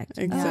get it checked.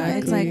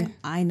 Exactly. It's like,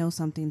 I know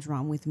something's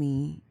wrong with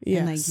me. Yes.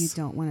 And like, you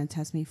don't want to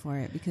test me for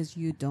it because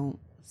you don't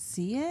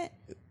see it.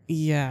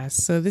 Yeah.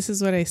 So this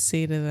is what I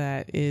say to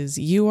that is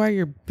you are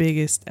your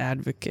biggest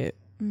advocate.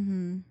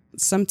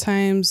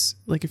 Sometimes,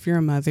 like if you're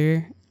a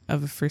mother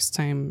of a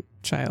first-time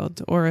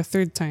child or a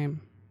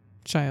third-time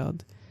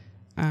child,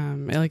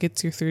 like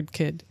it's your third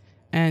kid,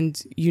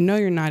 and you know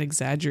you're not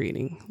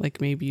exaggerating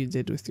like maybe you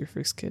did with your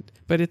first kid,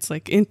 but it's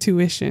like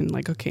intuition,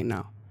 like, okay,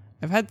 no,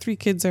 I've had 3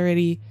 kids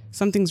already,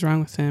 something's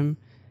wrong with him,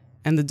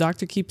 and the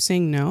doctor keeps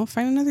saying no,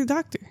 find another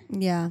doctor.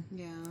 Yeah.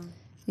 Yeah.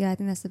 I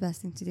think that's the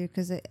best thing to do,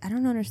 because I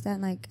don't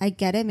understand. Like, I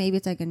get it, maybe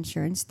it's like an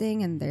insurance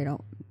thing and they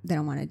don't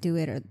want to do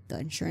it, or the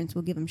insurance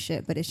will give them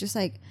shit, but it's just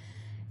like,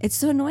 it's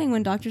so annoying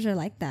when doctors are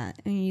like that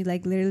and you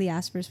like literally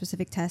ask for a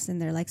specific test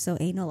and they're like so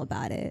anal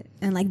about it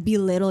and like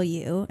belittle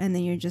you, and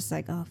then you're just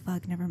like, oh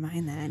fuck, never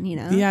mind that, you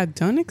know? Yeah,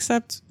 don't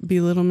accept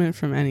belittlement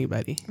from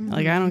anybody.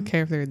 Like, I don't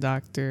care if they're a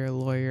doctor, a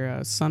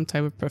lawyer, some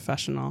type of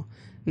professional.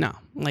 No,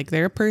 like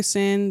they're a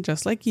person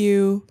just like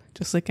you,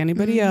 just like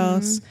anybody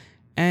else,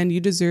 and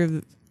you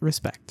deserve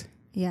respect.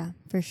 Yeah,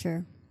 for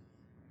sure.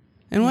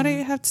 And what I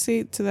have to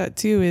say to that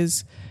too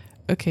is,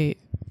 okay,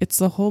 it's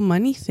the whole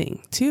money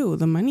thing too,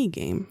 the money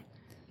game.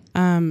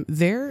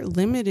 They're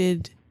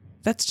limited.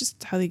 That's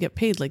just how they get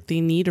paid. Like,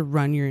 they need to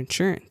run your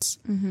insurance.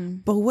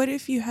 But what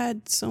if you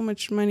had so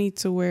much money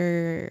to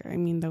where, I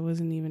mean, that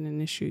wasn't even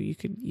an issue.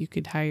 You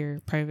could hire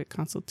private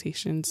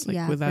consultations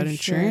like without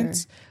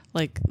insurance. Sure.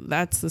 Like,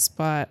 that's the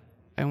spot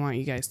I want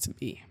you guys to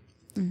be.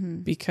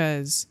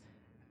 Because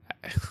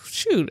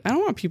shoot, I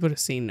don't want people to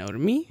say no to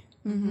me.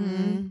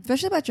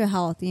 Especially about your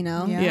health, you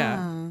know?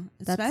 Yeah.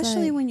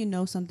 Especially when you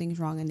know something's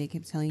wrong and they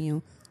keep telling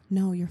you,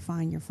 no, you're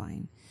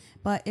fine.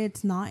 But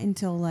it's not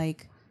until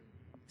like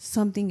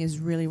something is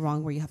really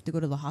wrong where you have to go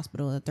to the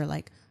hospital that they're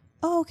like,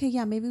 oh, okay,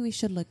 yeah, maybe we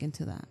should look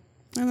into that.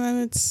 And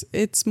then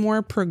it's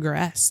more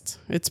progressed.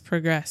 It's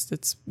progressed.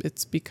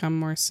 It's become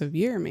more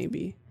severe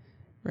maybe.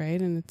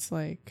 Right? And it's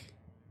like,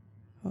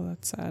 oh,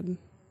 that's sad.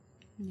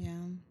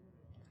 Yeah.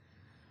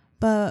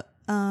 But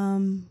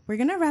we're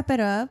gonna wrap it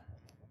up.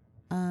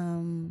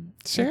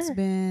 Sure. It's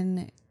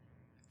been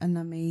an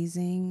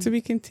amazing to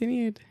be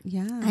continued.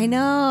 Yeah. I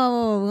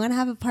know. We want to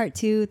have a part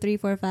 2, 3,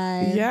 4,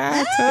 5.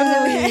 Yeah,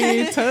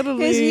 totally.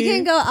 Because we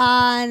can go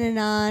on and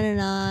on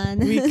and on.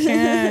 We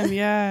can,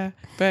 yeah.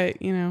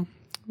 But, you know,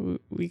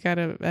 we got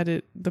to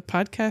edit the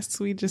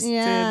podcasts we just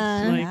did.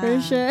 Like, for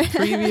sure.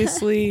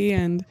 previously.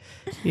 And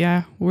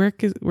yeah,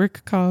 work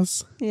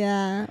calls.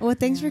 Yeah. Well,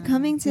 thanks for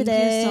coming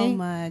today. Thank you so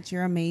much.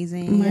 You're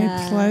amazing.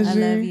 My pleasure. I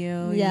love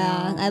you.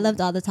 Yeah. I loved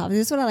all the topics.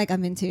 This is what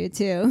I'm into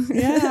too.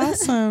 Yeah,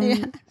 awesome.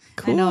 Yeah.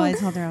 Cool. I know. I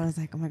told her, I was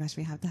like, oh my gosh,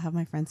 we have to have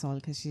my friend Sol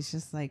because she's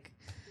just like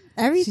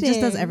everything. She just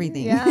does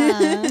everything. Yeah.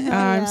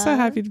 I'm so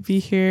happy to be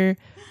here.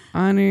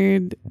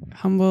 Honored,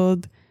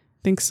 humbled.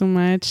 Thanks so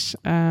much.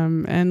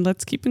 And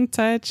let's keep in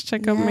touch.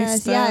 Check out my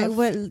stuff.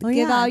 Yeah.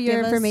 Give all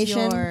your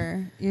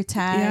information. Your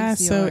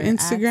tags. Yeah. So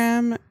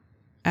Instagram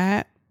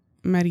at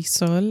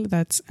Marisol.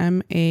 That's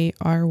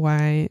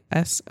MARYSOL.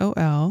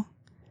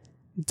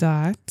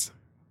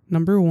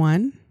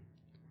 .1.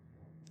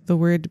 The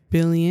word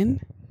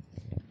billion.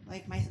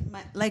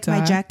 Like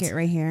my jacket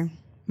right here.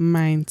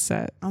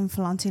 Mindset. I'm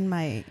flaunting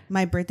my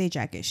birthday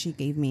jacket she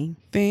gave me.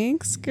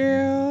 Thanks,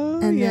 girl.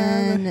 And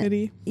then the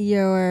hoodie.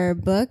 Your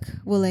book,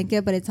 we'll link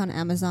it, but it's on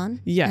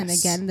Amazon. Yes. And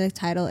again, the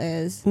title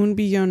is Un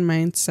Billón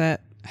Mindset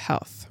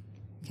Health.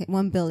 Okay,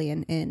 1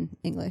 billion in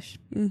English.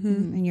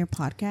 And your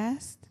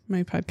podcast?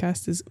 My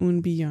podcast is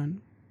Un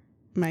Billón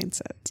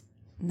Mindset.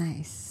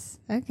 Nice.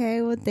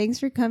 Okay, well, thanks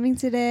for coming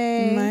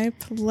today. My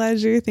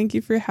pleasure. Thank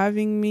you for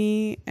having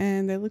me,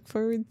 and I look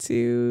forward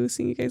to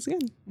seeing you guys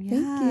again.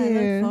 Yeah, I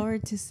look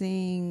forward to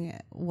seeing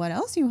what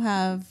else you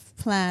have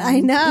planned. I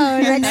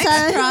know.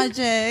 Next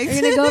project.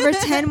 We're going to go over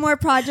 10 more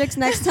projects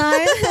next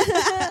time.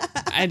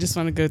 I just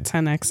want to go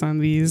 10x on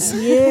these.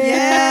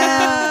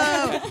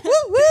 Yeah. Woo,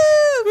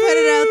 woo. Put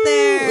it out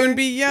there. Un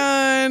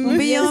Billón. Un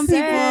Billón,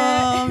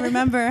 people.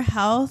 Remember,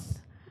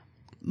 health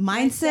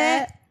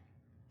mindset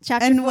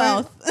Chapter and 4.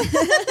 wealth.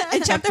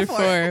 And chapter 4.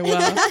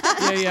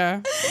 Well,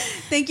 yeah.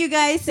 Thank you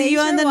guys. See Thanks you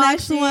on for the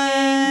next watching. one.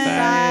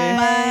 Bye.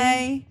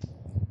 Bye.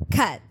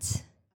 Cut.